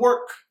doesn't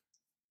work,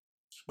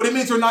 but it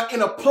means you're not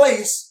in a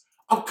place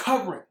of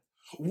covering.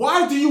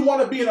 Why do you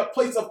want to be in a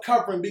place of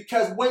covering?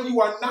 Because when you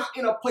are not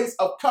in a place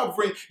of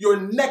covering, your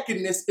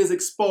nakedness is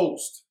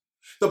exposed.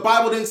 The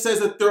Bible then says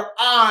that their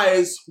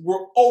eyes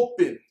were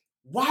open.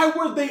 Why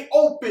were they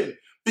open?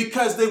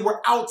 Because they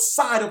were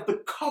outside of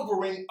the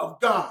covering of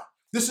God.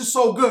 This is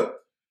so good.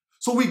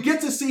 So we get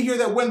to see here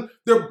that when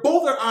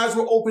both their eyes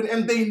were open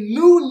and they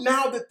knew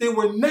now that they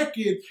were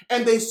naked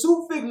and they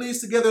sewed fig leaves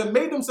together and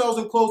made themselves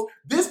in clothes,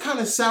 this kind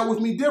of sat with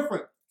me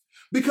different.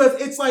 Because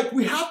it's like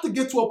we have to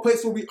get to a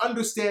place where we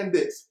understand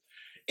this.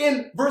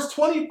 In verse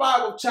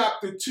 25 of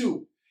chapter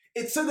 2,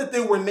 it said that they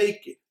were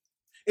naked.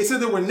 It said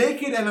they were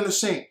naked and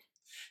unashamed.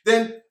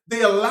 Then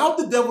they allowed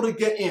the devil to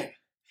get in.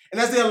 And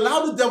as they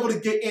allowed the devil to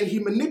get in, he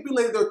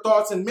manipulated their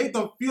thoughts and made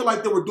them feel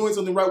like they were doing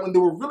something right when they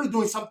were really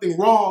doing something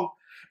wrong.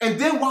 And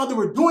then while they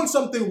were doing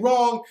something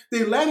wrong,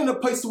 they landed in a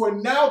place where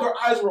now their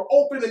eyes were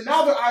open, and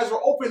now their eyes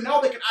were open. Now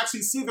they can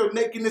actually see their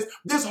nakedness.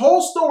 This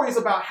whole story is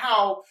about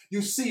how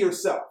you see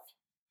yourself.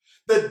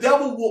 The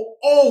devil will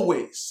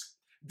always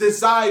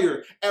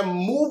desire and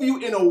move you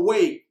in a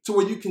way to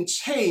where you can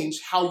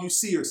change how you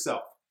see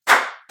yourself.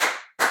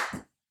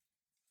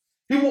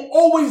 He will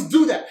always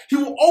do that. He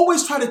will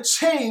always try to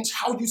change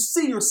how you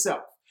see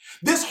yourself.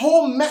 This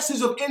whole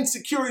message of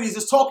insecurities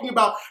is talking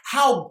about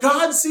how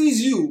God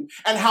sees you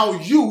and how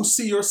you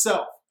see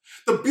yourself.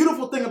 The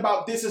beautiful thing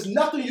about this is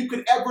nothing you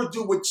could ever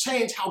do would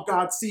change how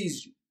God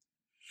sees you.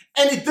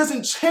 And it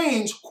doesn't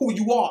change who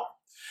you are.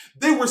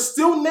 They were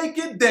still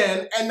naked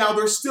then, and now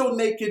they're still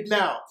naked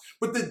now.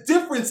 But the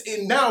difference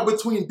in now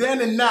between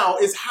then and now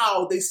is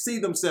how they see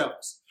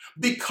themselves.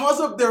 Because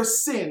of their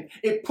sin,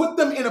 it put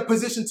them in a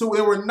position to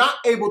where they were not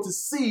able to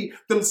see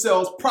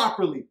themselves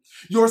properly.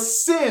 Your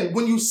sin,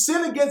 when you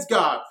sin against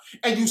God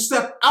and you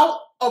step out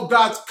of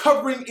God's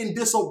covering in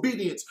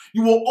disobedience,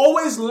 you will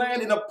always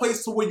land in a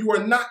place to where you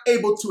are not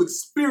able to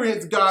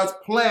experience God's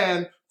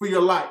plan for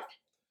your life.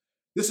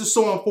 This is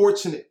so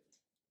unfortunate,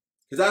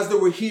 because as they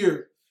were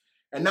here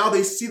and now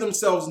they see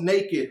themselves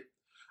naked,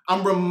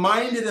 I'm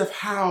reminded of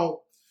how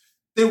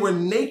they were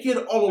naked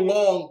all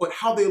along, but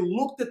how they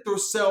looked at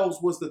themselves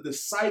was the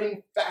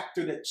deciding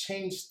factor that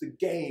changed the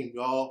game,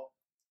 y'all.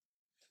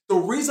 The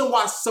reason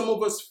why some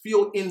of us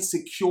feel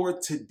insecure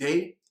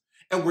today,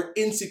 and we're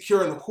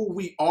insecure in who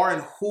we are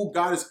and who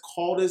God has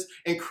called us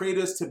and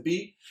created us to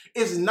be,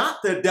 is not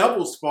the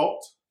devil's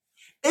fault.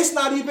 It's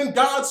not even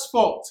God's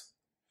fault.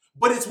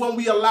 But it's when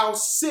we allow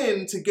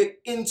sin to get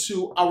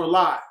into our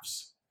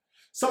lives.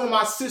 Some of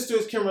my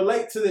sisters can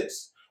relate to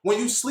this. When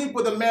you sleep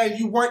with a man,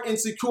 you weren't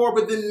insecure,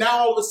 but then now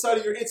all of a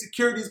sudden your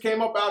insecurities came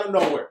up out of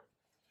nowhere.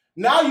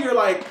 Now you're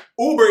like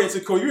uber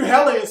insecure. You're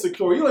hella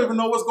insecure. You don't even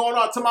know what's going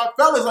on. To my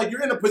fellas, like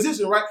you're in a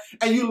position, right?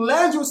 And you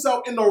land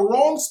yourself in the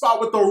wrong spot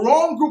with the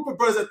wrong group of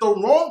brothers at the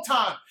wrong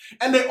time.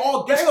 And they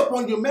all gang up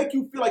on you, make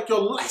you feel like you're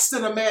less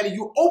than a man. And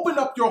you open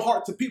up your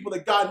heart to people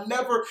that God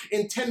never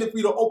intended for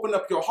you to open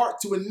up your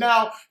heart to. And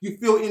now you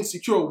feel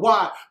insecure.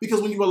 Why?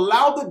 Because when you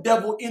allow the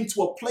devil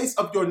into a place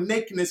of your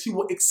nakedness, he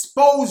will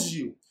expose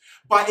you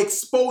by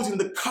exposing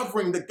the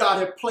covering that God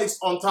had placed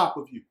on top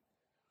of you.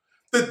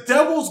 The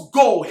devil's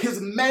goal, his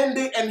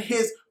mandate and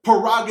his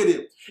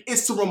prerogative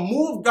is to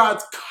remove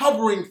God's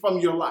covering from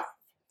your life.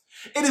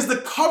 It is the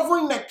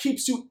covering that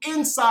keeps you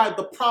inside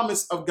the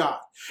promise of God.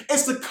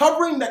 It's the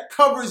covering that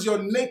covers your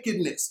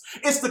nakedness.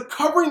 It's the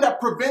covering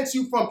that prevents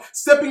you from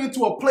stepping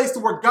into a place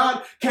where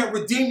God can't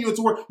redeem you,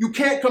 to where you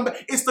can't come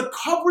back. It's the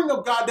covering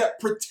of God that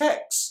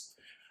protects.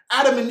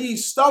 Adam and Eve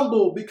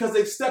stumbled because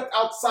they stepped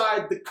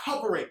outside the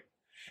covering.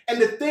 And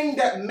the thing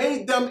that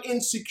made them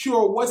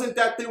insecure wasn't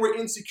that they were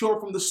insecure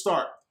from the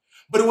start,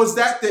 but it was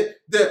that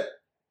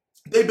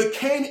they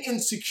became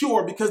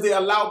insecure because they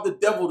allowed the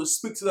devil to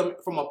speak to them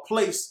from a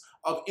place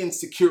of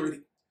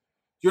insecurity.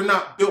 You're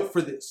not built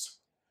for this.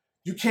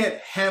 You can't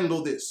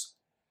handle this.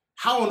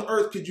 How on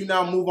earth could you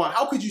now move on?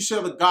 How could you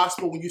share the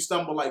gospel when you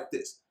stumble like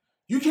this?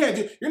 You can't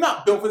do. You're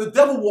not built for it. The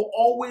devil will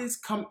always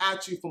come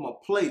at you from a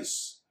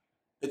place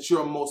that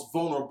you're most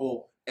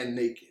vulnerable and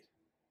naked.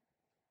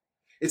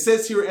 It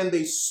says here, and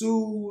they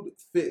sewed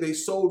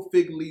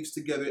fig leaves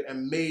together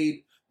and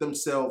made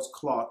themselves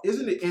cloth.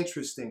 Isn't it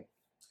interesting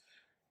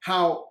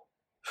how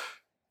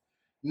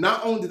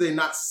not only do they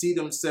not see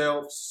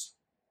themselves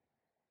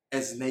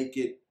as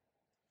naked,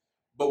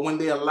 but when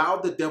they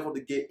allowed the devil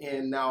to get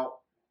in, now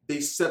they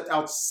stepped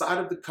outside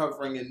of the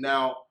covering and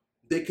now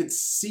they could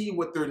see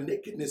what their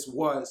nakedness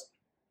was.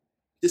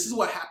 This is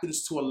what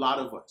happens to a lot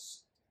of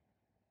us.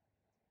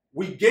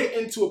 We get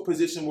into a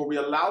position where we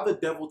allow the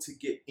devil to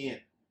get in.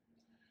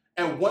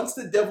 And once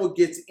the devil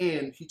gets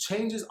in, he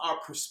changes our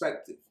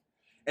perspective.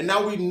 And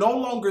now we no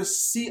longer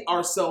see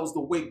ourselves the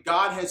way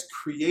God has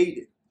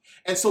created.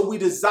 And so we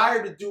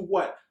desire to do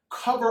what?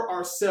 Cover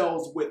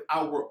ourselves with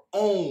our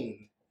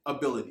own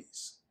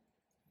abilities.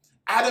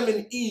 Adam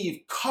and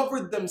Eve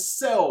covered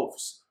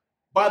themselves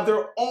by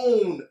their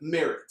own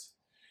merit.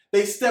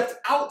 They stepped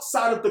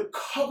outside of the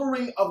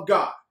covering of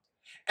God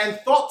and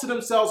thought to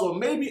themselves, well,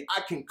 maybe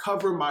I can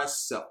cover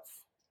myself.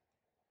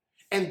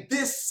 And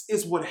this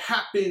is what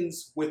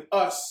happens with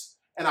us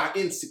and our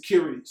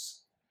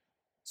insecurities.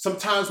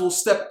 Sometimes we'll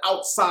step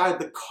outside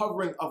the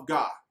covering of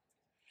God.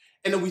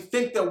 And then we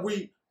think that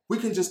we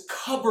can just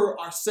cover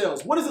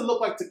ourselves. What does it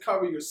look like to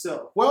cover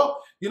yourself?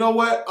 Well, you know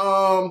what?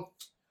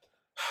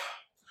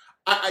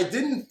 I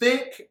didn't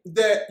think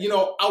that,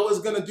 I was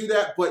going to do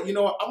that, but I'm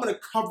going to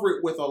cover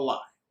it with a lie.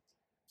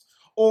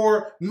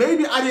 Or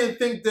maybe I didn't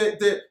think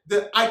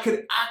that I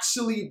could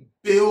actually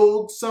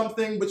build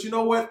something, but you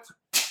know what?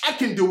 I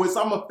can do it,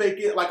 so I'm going to fake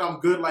it like I'm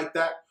good like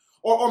that.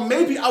 Or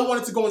maybe I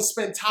wanted to go and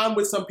spend time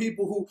with some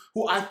people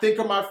who I think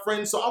are my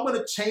friends, so I'm going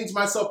to change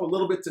myself a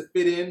little bit to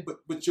fit in,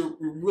 but you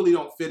really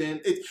don't fit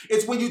in.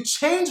 It's when you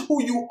change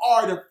who you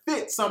are to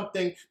fit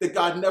something that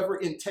God never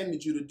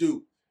intended you to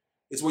do.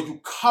 It's where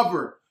you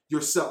cover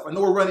yourself. I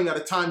know we're running out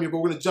of time here, but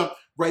we're going to jump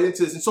right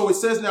into this. And so it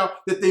says now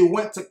that they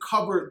went to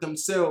cover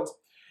themselves,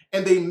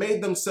 and they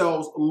made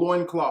themselves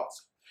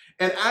loincloths.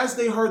 And as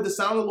they heard the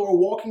sound of the Lord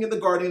walking in the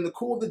garden in the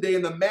cool of the day,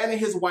 and the man and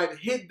his wife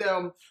hid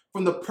them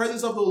from the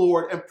presence of the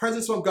Lord and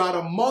presence from God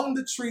among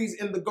the trees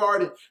in the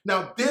garden.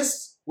 Now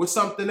this was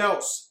something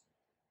else.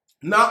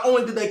 Not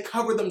only did they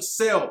cover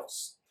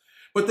themselves,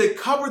 but they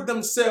covered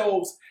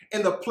themselves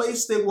in the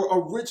place they were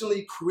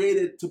originally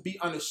created to be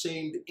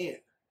unashamed in.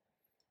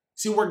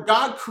 See, where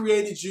God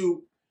created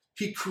you,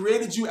 he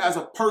created you as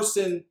a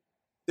person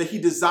that he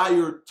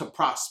desired to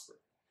prosper.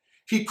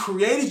 He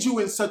created you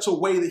in such a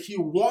way that he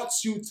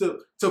wants you to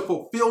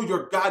fulfill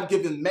your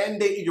God-given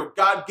mandate and your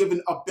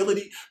God-given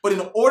ability. But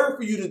in order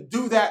for you to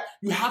do that,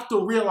 you have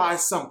to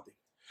realize something.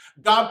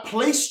 God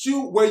placed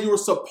you where you were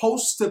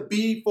supposed to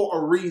be for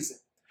a reason.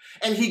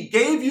 And he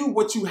gave you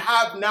what you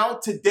have now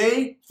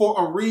today for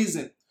a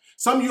reason.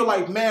 Some of you are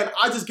like, man,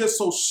 I just get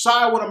so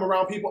shy when I'm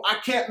around people. I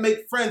can't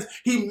make friends.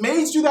 He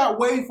made you that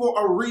way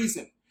for a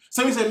reason.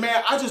 Some of you say,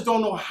 man, I just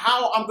don't know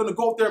how I'm going to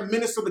go up there and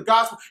minister the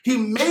gospel. He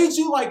made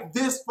you like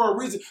this for a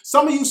reason.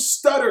 Some of you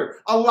stutter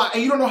a lot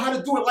and you don't know how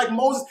to do it like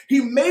Moses.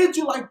 He made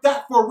you like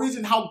that for a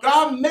reason. How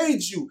God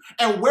made you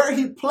and where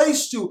he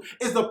placed you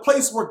is the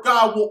place where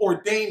God will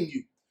ordain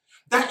you.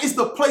 That is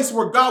the place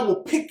where God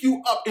will pick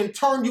you up and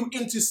turn you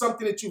into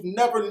something that you've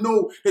never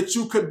known that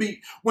you could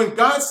be. When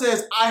God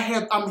says,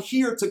 I'm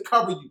here to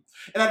cover you,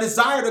 and I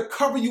desire to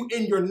cover you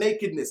in your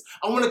nakedness.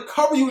 I want to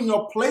cover you in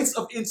your place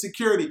of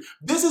insecurity.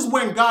 This is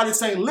when God is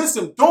saying,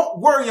 listen, don't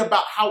worry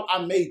about how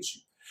I made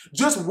you.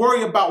 Just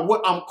worry about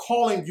what I'm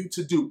calling you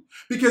to do.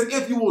 Because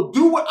if you will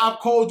do what I've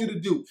called you to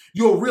do,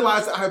 you'll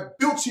realize that I have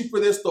built you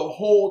for this the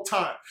whole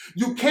time.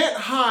 You can't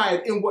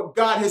hide in what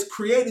God has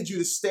created you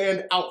to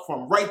stand out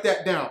from. Write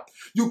that down.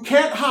 You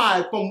can't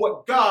hide from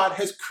what God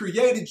has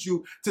created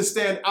you to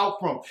stand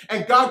out from.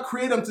 And God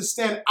created them to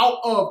stand out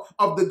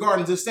of the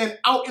garden, to stand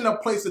out in a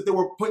place that they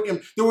were put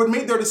in. They were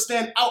made there to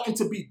stand out and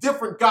to be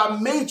different. God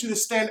made you to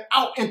stand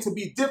out and to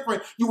be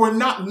different. You were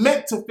not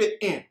meant to fit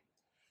in.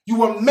 You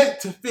were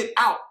meant to fit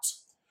out.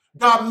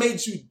 God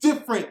made you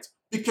different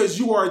because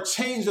you are a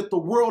change that the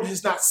world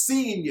has not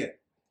seen yet.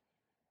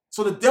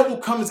 So the devil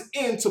comes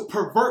in to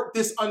pervert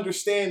this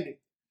understanding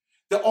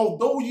that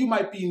although you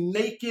might be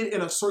naked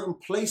in a certain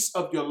place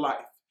of your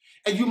life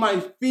and you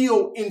might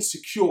feel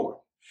insecure,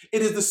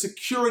 it is the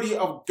security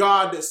of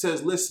God that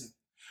says, listen,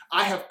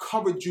 I have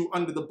covered you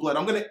under the blood.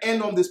 I'm going to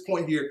end on this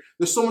point here.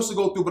 There's so much to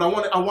go through, but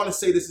I want to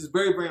say this is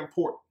very, very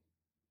important.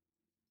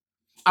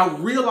 I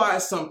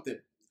realized something.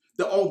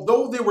 That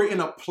although they were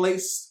in a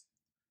place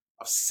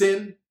of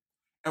sin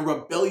and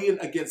rebellion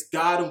against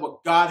God and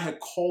what God had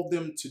called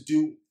them to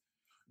do,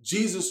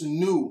 Jesus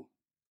knew.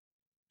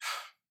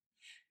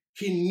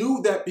 He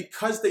knew that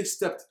because they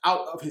stepped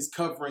out of his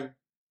covering,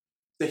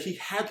 that he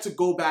had to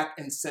go back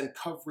and send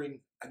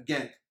covering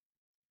again.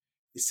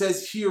 It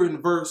says here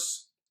in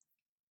verse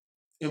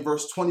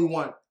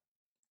 21,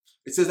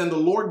 it says, and the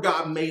Lord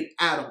God made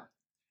Adam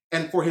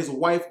and for his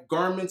wife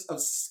garments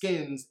of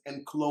skins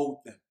and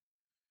clothed them.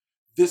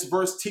 This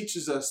verse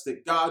teaches us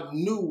that God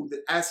knew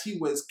that as he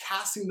was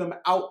casting them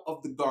out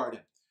of the garden,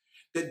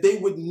 that they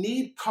would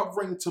need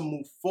covering to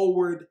move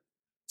forward,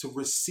 to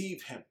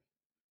receive him,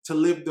 to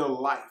live their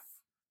life,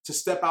 to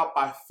step out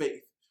by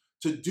faith,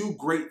 to do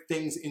great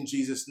things in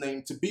Jesus'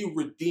 name, to be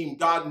redeemed.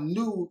 God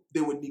knew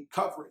they would need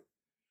covering.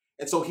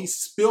 And so he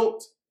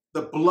spilt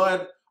the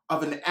blood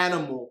of an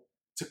animal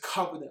to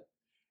cover them.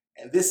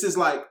 And this is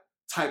like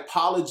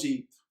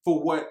typology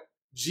for what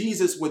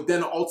Jesus would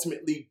then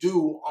ultimately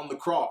do on the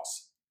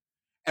cross.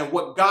 And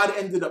what God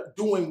ended up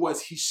doing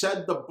was he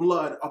shed the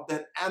blood of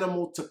that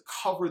animal to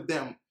cover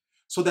them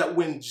so that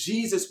when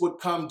Jesus would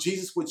come,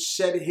 Jesus would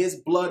shed his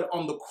blood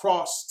on the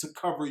cross to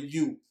cover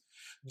you.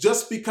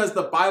 Just because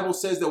the Bible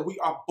says that we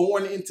are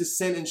born into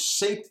sin and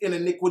shaped in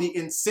iniquity,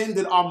 in sin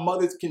that our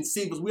mothers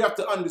conceived us, we have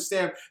to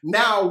understand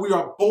now we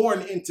are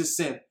born into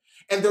sin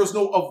and there's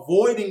no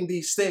avoiding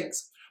these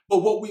things. But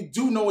what we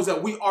do know is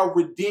that we are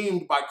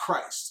redeemed by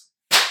Christ.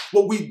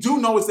 What we do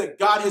know is that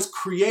God has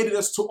created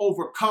us to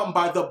overcome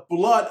by the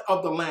blood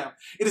of the Lamb.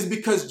 It is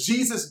because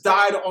Jesus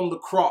died on the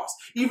cross.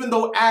 Even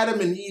though Adam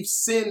and Eve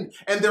sinned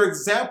and their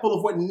example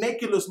of what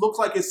nakedness looks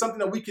like is something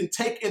that we can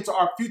take into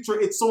our future,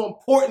 it's so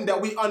important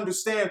that we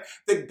understand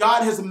that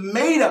God has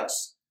made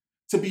us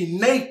to be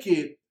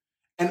naked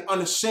and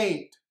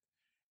unashamed.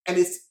 And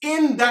it's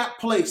in that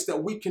place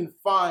that we can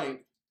find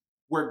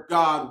where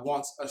God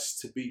wants us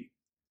to be.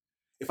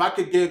 If I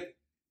could give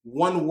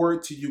one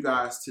word to you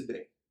guys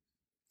today,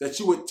 that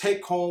you would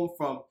take home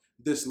from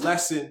this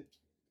lesson,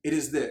 it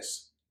is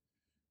this.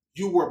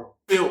 You were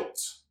built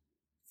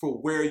for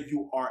where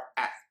you are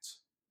at.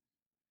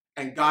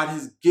 And God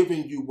has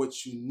given you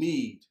what you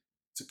need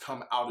to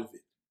come out of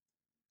it.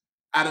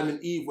 Adam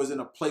and Eve was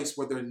in a place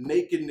where their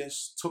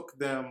nakedness took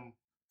them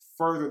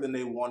further than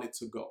they wanted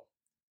to go.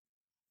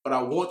 But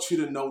I want you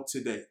to know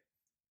today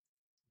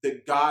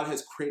that God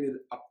has created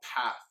a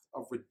path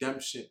of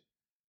redemption,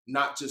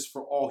 not just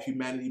for all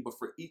humanity, but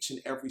for each and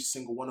every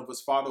single one of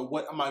us. Father,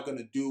 what am I going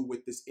to do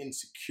with this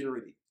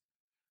insecurity?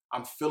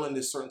 I'm feeling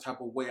this certain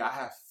type of way. I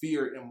have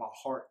fear in my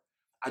heart.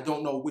 I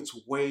don't know which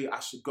way I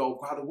should go.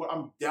 Father,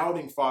 I'm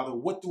doubting, Father.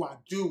 What do I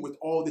do with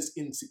all this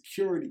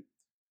insecurity?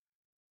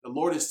 The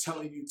Lord is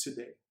telling you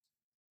today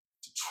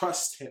to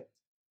trust him,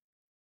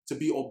 to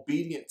be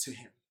obedient to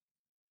him,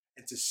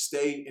 and to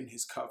stay in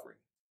his covering.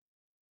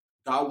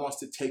 God wants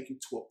to take you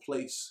to a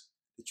place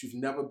that you've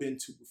never been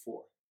to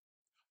before.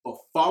 But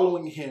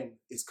following him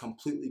is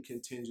completely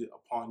contingent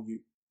upon you.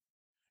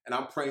 And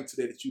I'm praying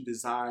today that you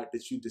decide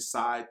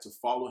to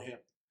follow him.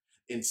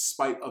 In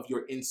spite of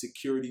your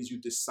insecurities, you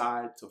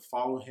decide to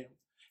follow him.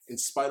 In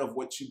spite of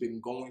what you've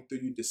been going through,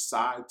 you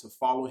decide to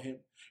follow him.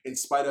 In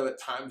spite of at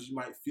times you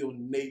might feel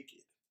naked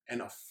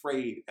and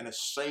afraid and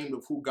ashamed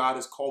of who God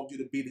has called you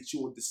to be, that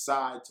you will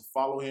decide to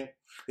follow him,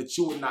 that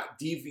you would not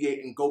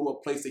deviate and go to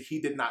a place that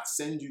he did not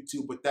send you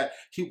to, but that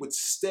you would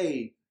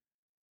stay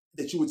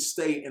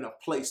in a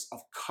place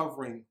of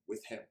covering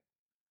with him.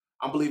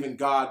 I'm believing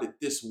God that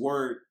this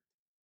word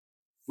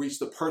reached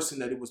the person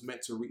that it was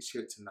meant to reach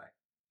here tonight.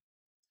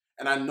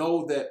 And I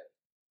know that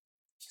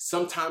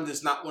sometimes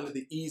it's not one of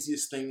the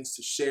easiest things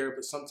to share,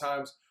 but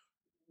sometimes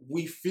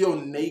we feel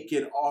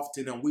naked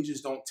often and we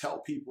just don't tell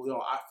people,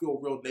 I feel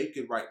real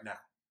naked right now.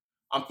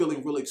 I'm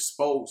feeling real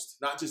exposed,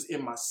 not just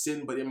in my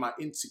sin, but in my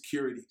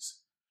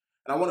insecurities.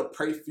 And I want to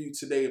pray for you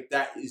today if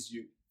that is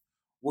you.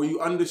 Where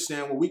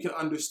we can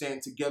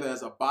understand together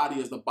as the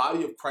body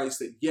of Christ,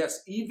 that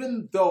yes,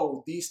 even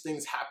though these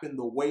things happen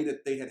the way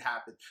that they had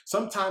happened,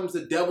 sometimes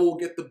the devil will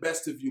get the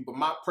best of you, but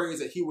my prayer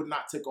is that he would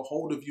not take a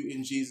hold of you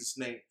in Jesus'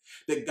 name,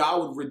 that God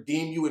would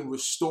redeem you and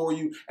restore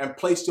you and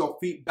place your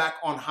feet back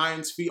on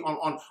hinds feet,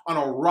 on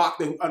a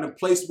rock, on a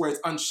place where it's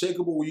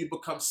unshakable, where you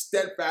become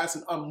steadfast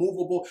and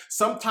unmovable.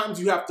 Sometimes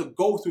you have to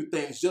go through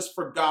things just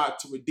for God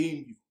to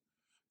redeem you.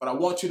 But I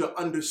want you to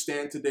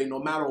understand today, no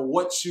matter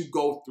what you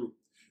go through,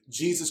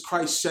 Jesus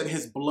Christ shed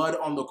his blood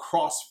on the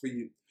cross for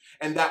you.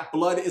 And that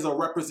blood is a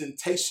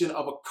representation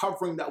of a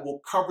covering that will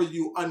cover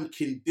you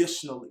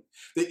unconditionally.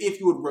 That if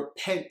you would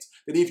repent,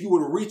 that if you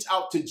would reach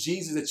out to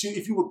Jesus,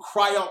 if you would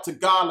cry out to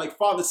God like,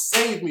 Father,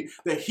 save me,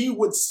 that he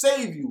would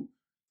save you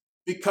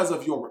because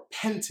of your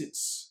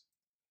repentance.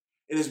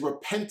 It is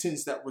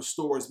repentance that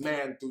restores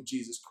man through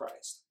Jesus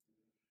Christ.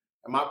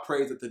 And my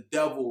prayer is that the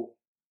devil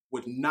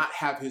would not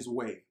have his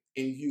way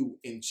in you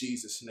in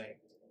Jesus' name.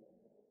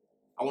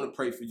 I want to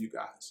pray for you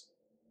guys.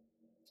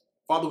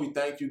 Father, we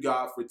thank you,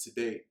 God, for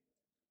today.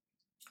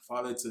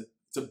 Father, it's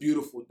a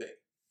beautiful day.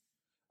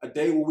 A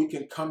day where we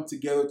can come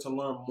together to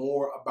learn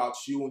more about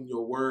you and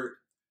your word.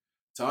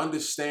 To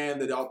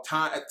understand that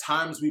at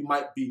times we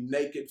might be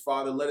naked,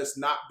 Father. Let us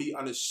not be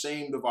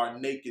unashamed of our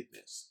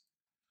nakedness.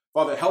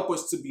 Father, help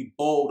us to be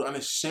bold,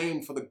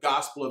 unashamed for the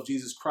gospel of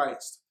Jesus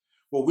Christ.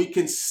 Where we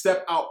can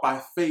step out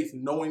by faith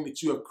knowing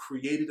that you have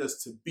created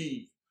us to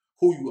be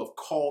who you have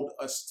called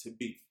us to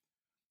be.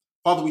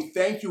 Father, we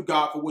thank you,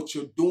 God, for what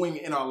you're doing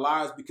in our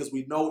lives because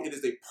we know it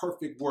is a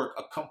perfect work,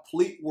 a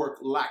complete work,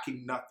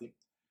 lacking nothing.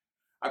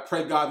 I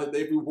pray, God, that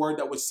every word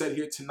that was said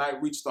here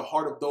tonight reached the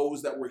heart of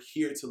those that were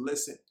here to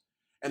listen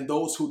and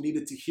those who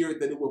needed to hear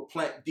it, that it would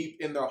plant deep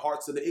in their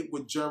hearts so that it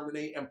would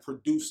germinate and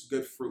produce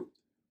good fruit.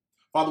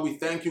 Father, we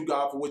thank you,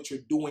 God, for what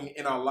you're doing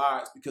in our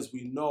lives because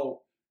we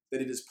know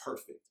that it is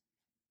perfect.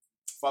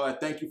 Father, I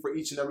thank you for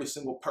each and every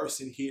single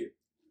person here.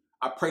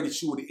 I pray that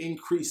you would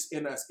increase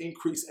in us,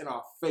 increase in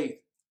our faith,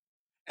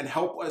 and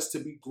help us to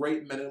be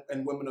great men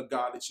and women of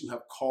God that you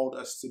have called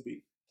us to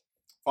be.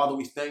 Father,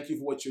 we thank you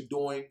for what you're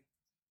doing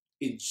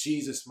in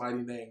Jesus'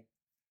 mighty name.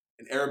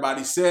 And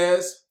everybody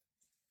says,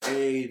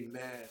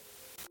 amen.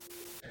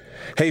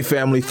 Hey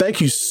family, thank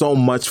you so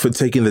much for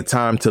taking the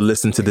time to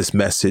listen to this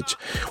message.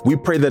 We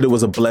pray that it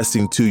was a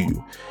blessing to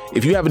you.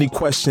 If you have any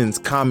questions,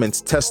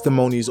 comments,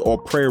 testimonies, or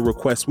prayer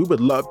requests, we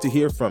would love to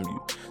hear from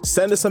you.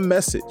 Send us a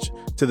message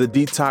to the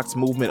Detox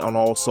Movement on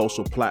all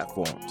social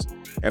platforms.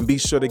 And be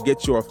sure to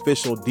get your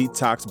official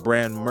Detox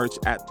brand merch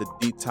at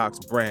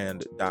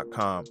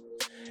thedetoxbrand.com.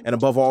 And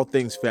above all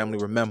things, family,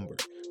 remember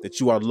that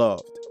you are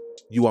loved,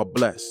 you are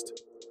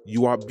blessed,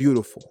 you are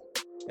beautiful,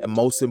 and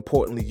most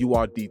importantly, you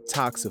are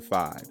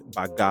detoxified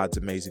by God's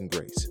amazing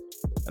grace.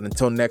 And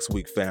until next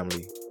week,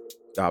 family,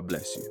 God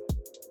bless you.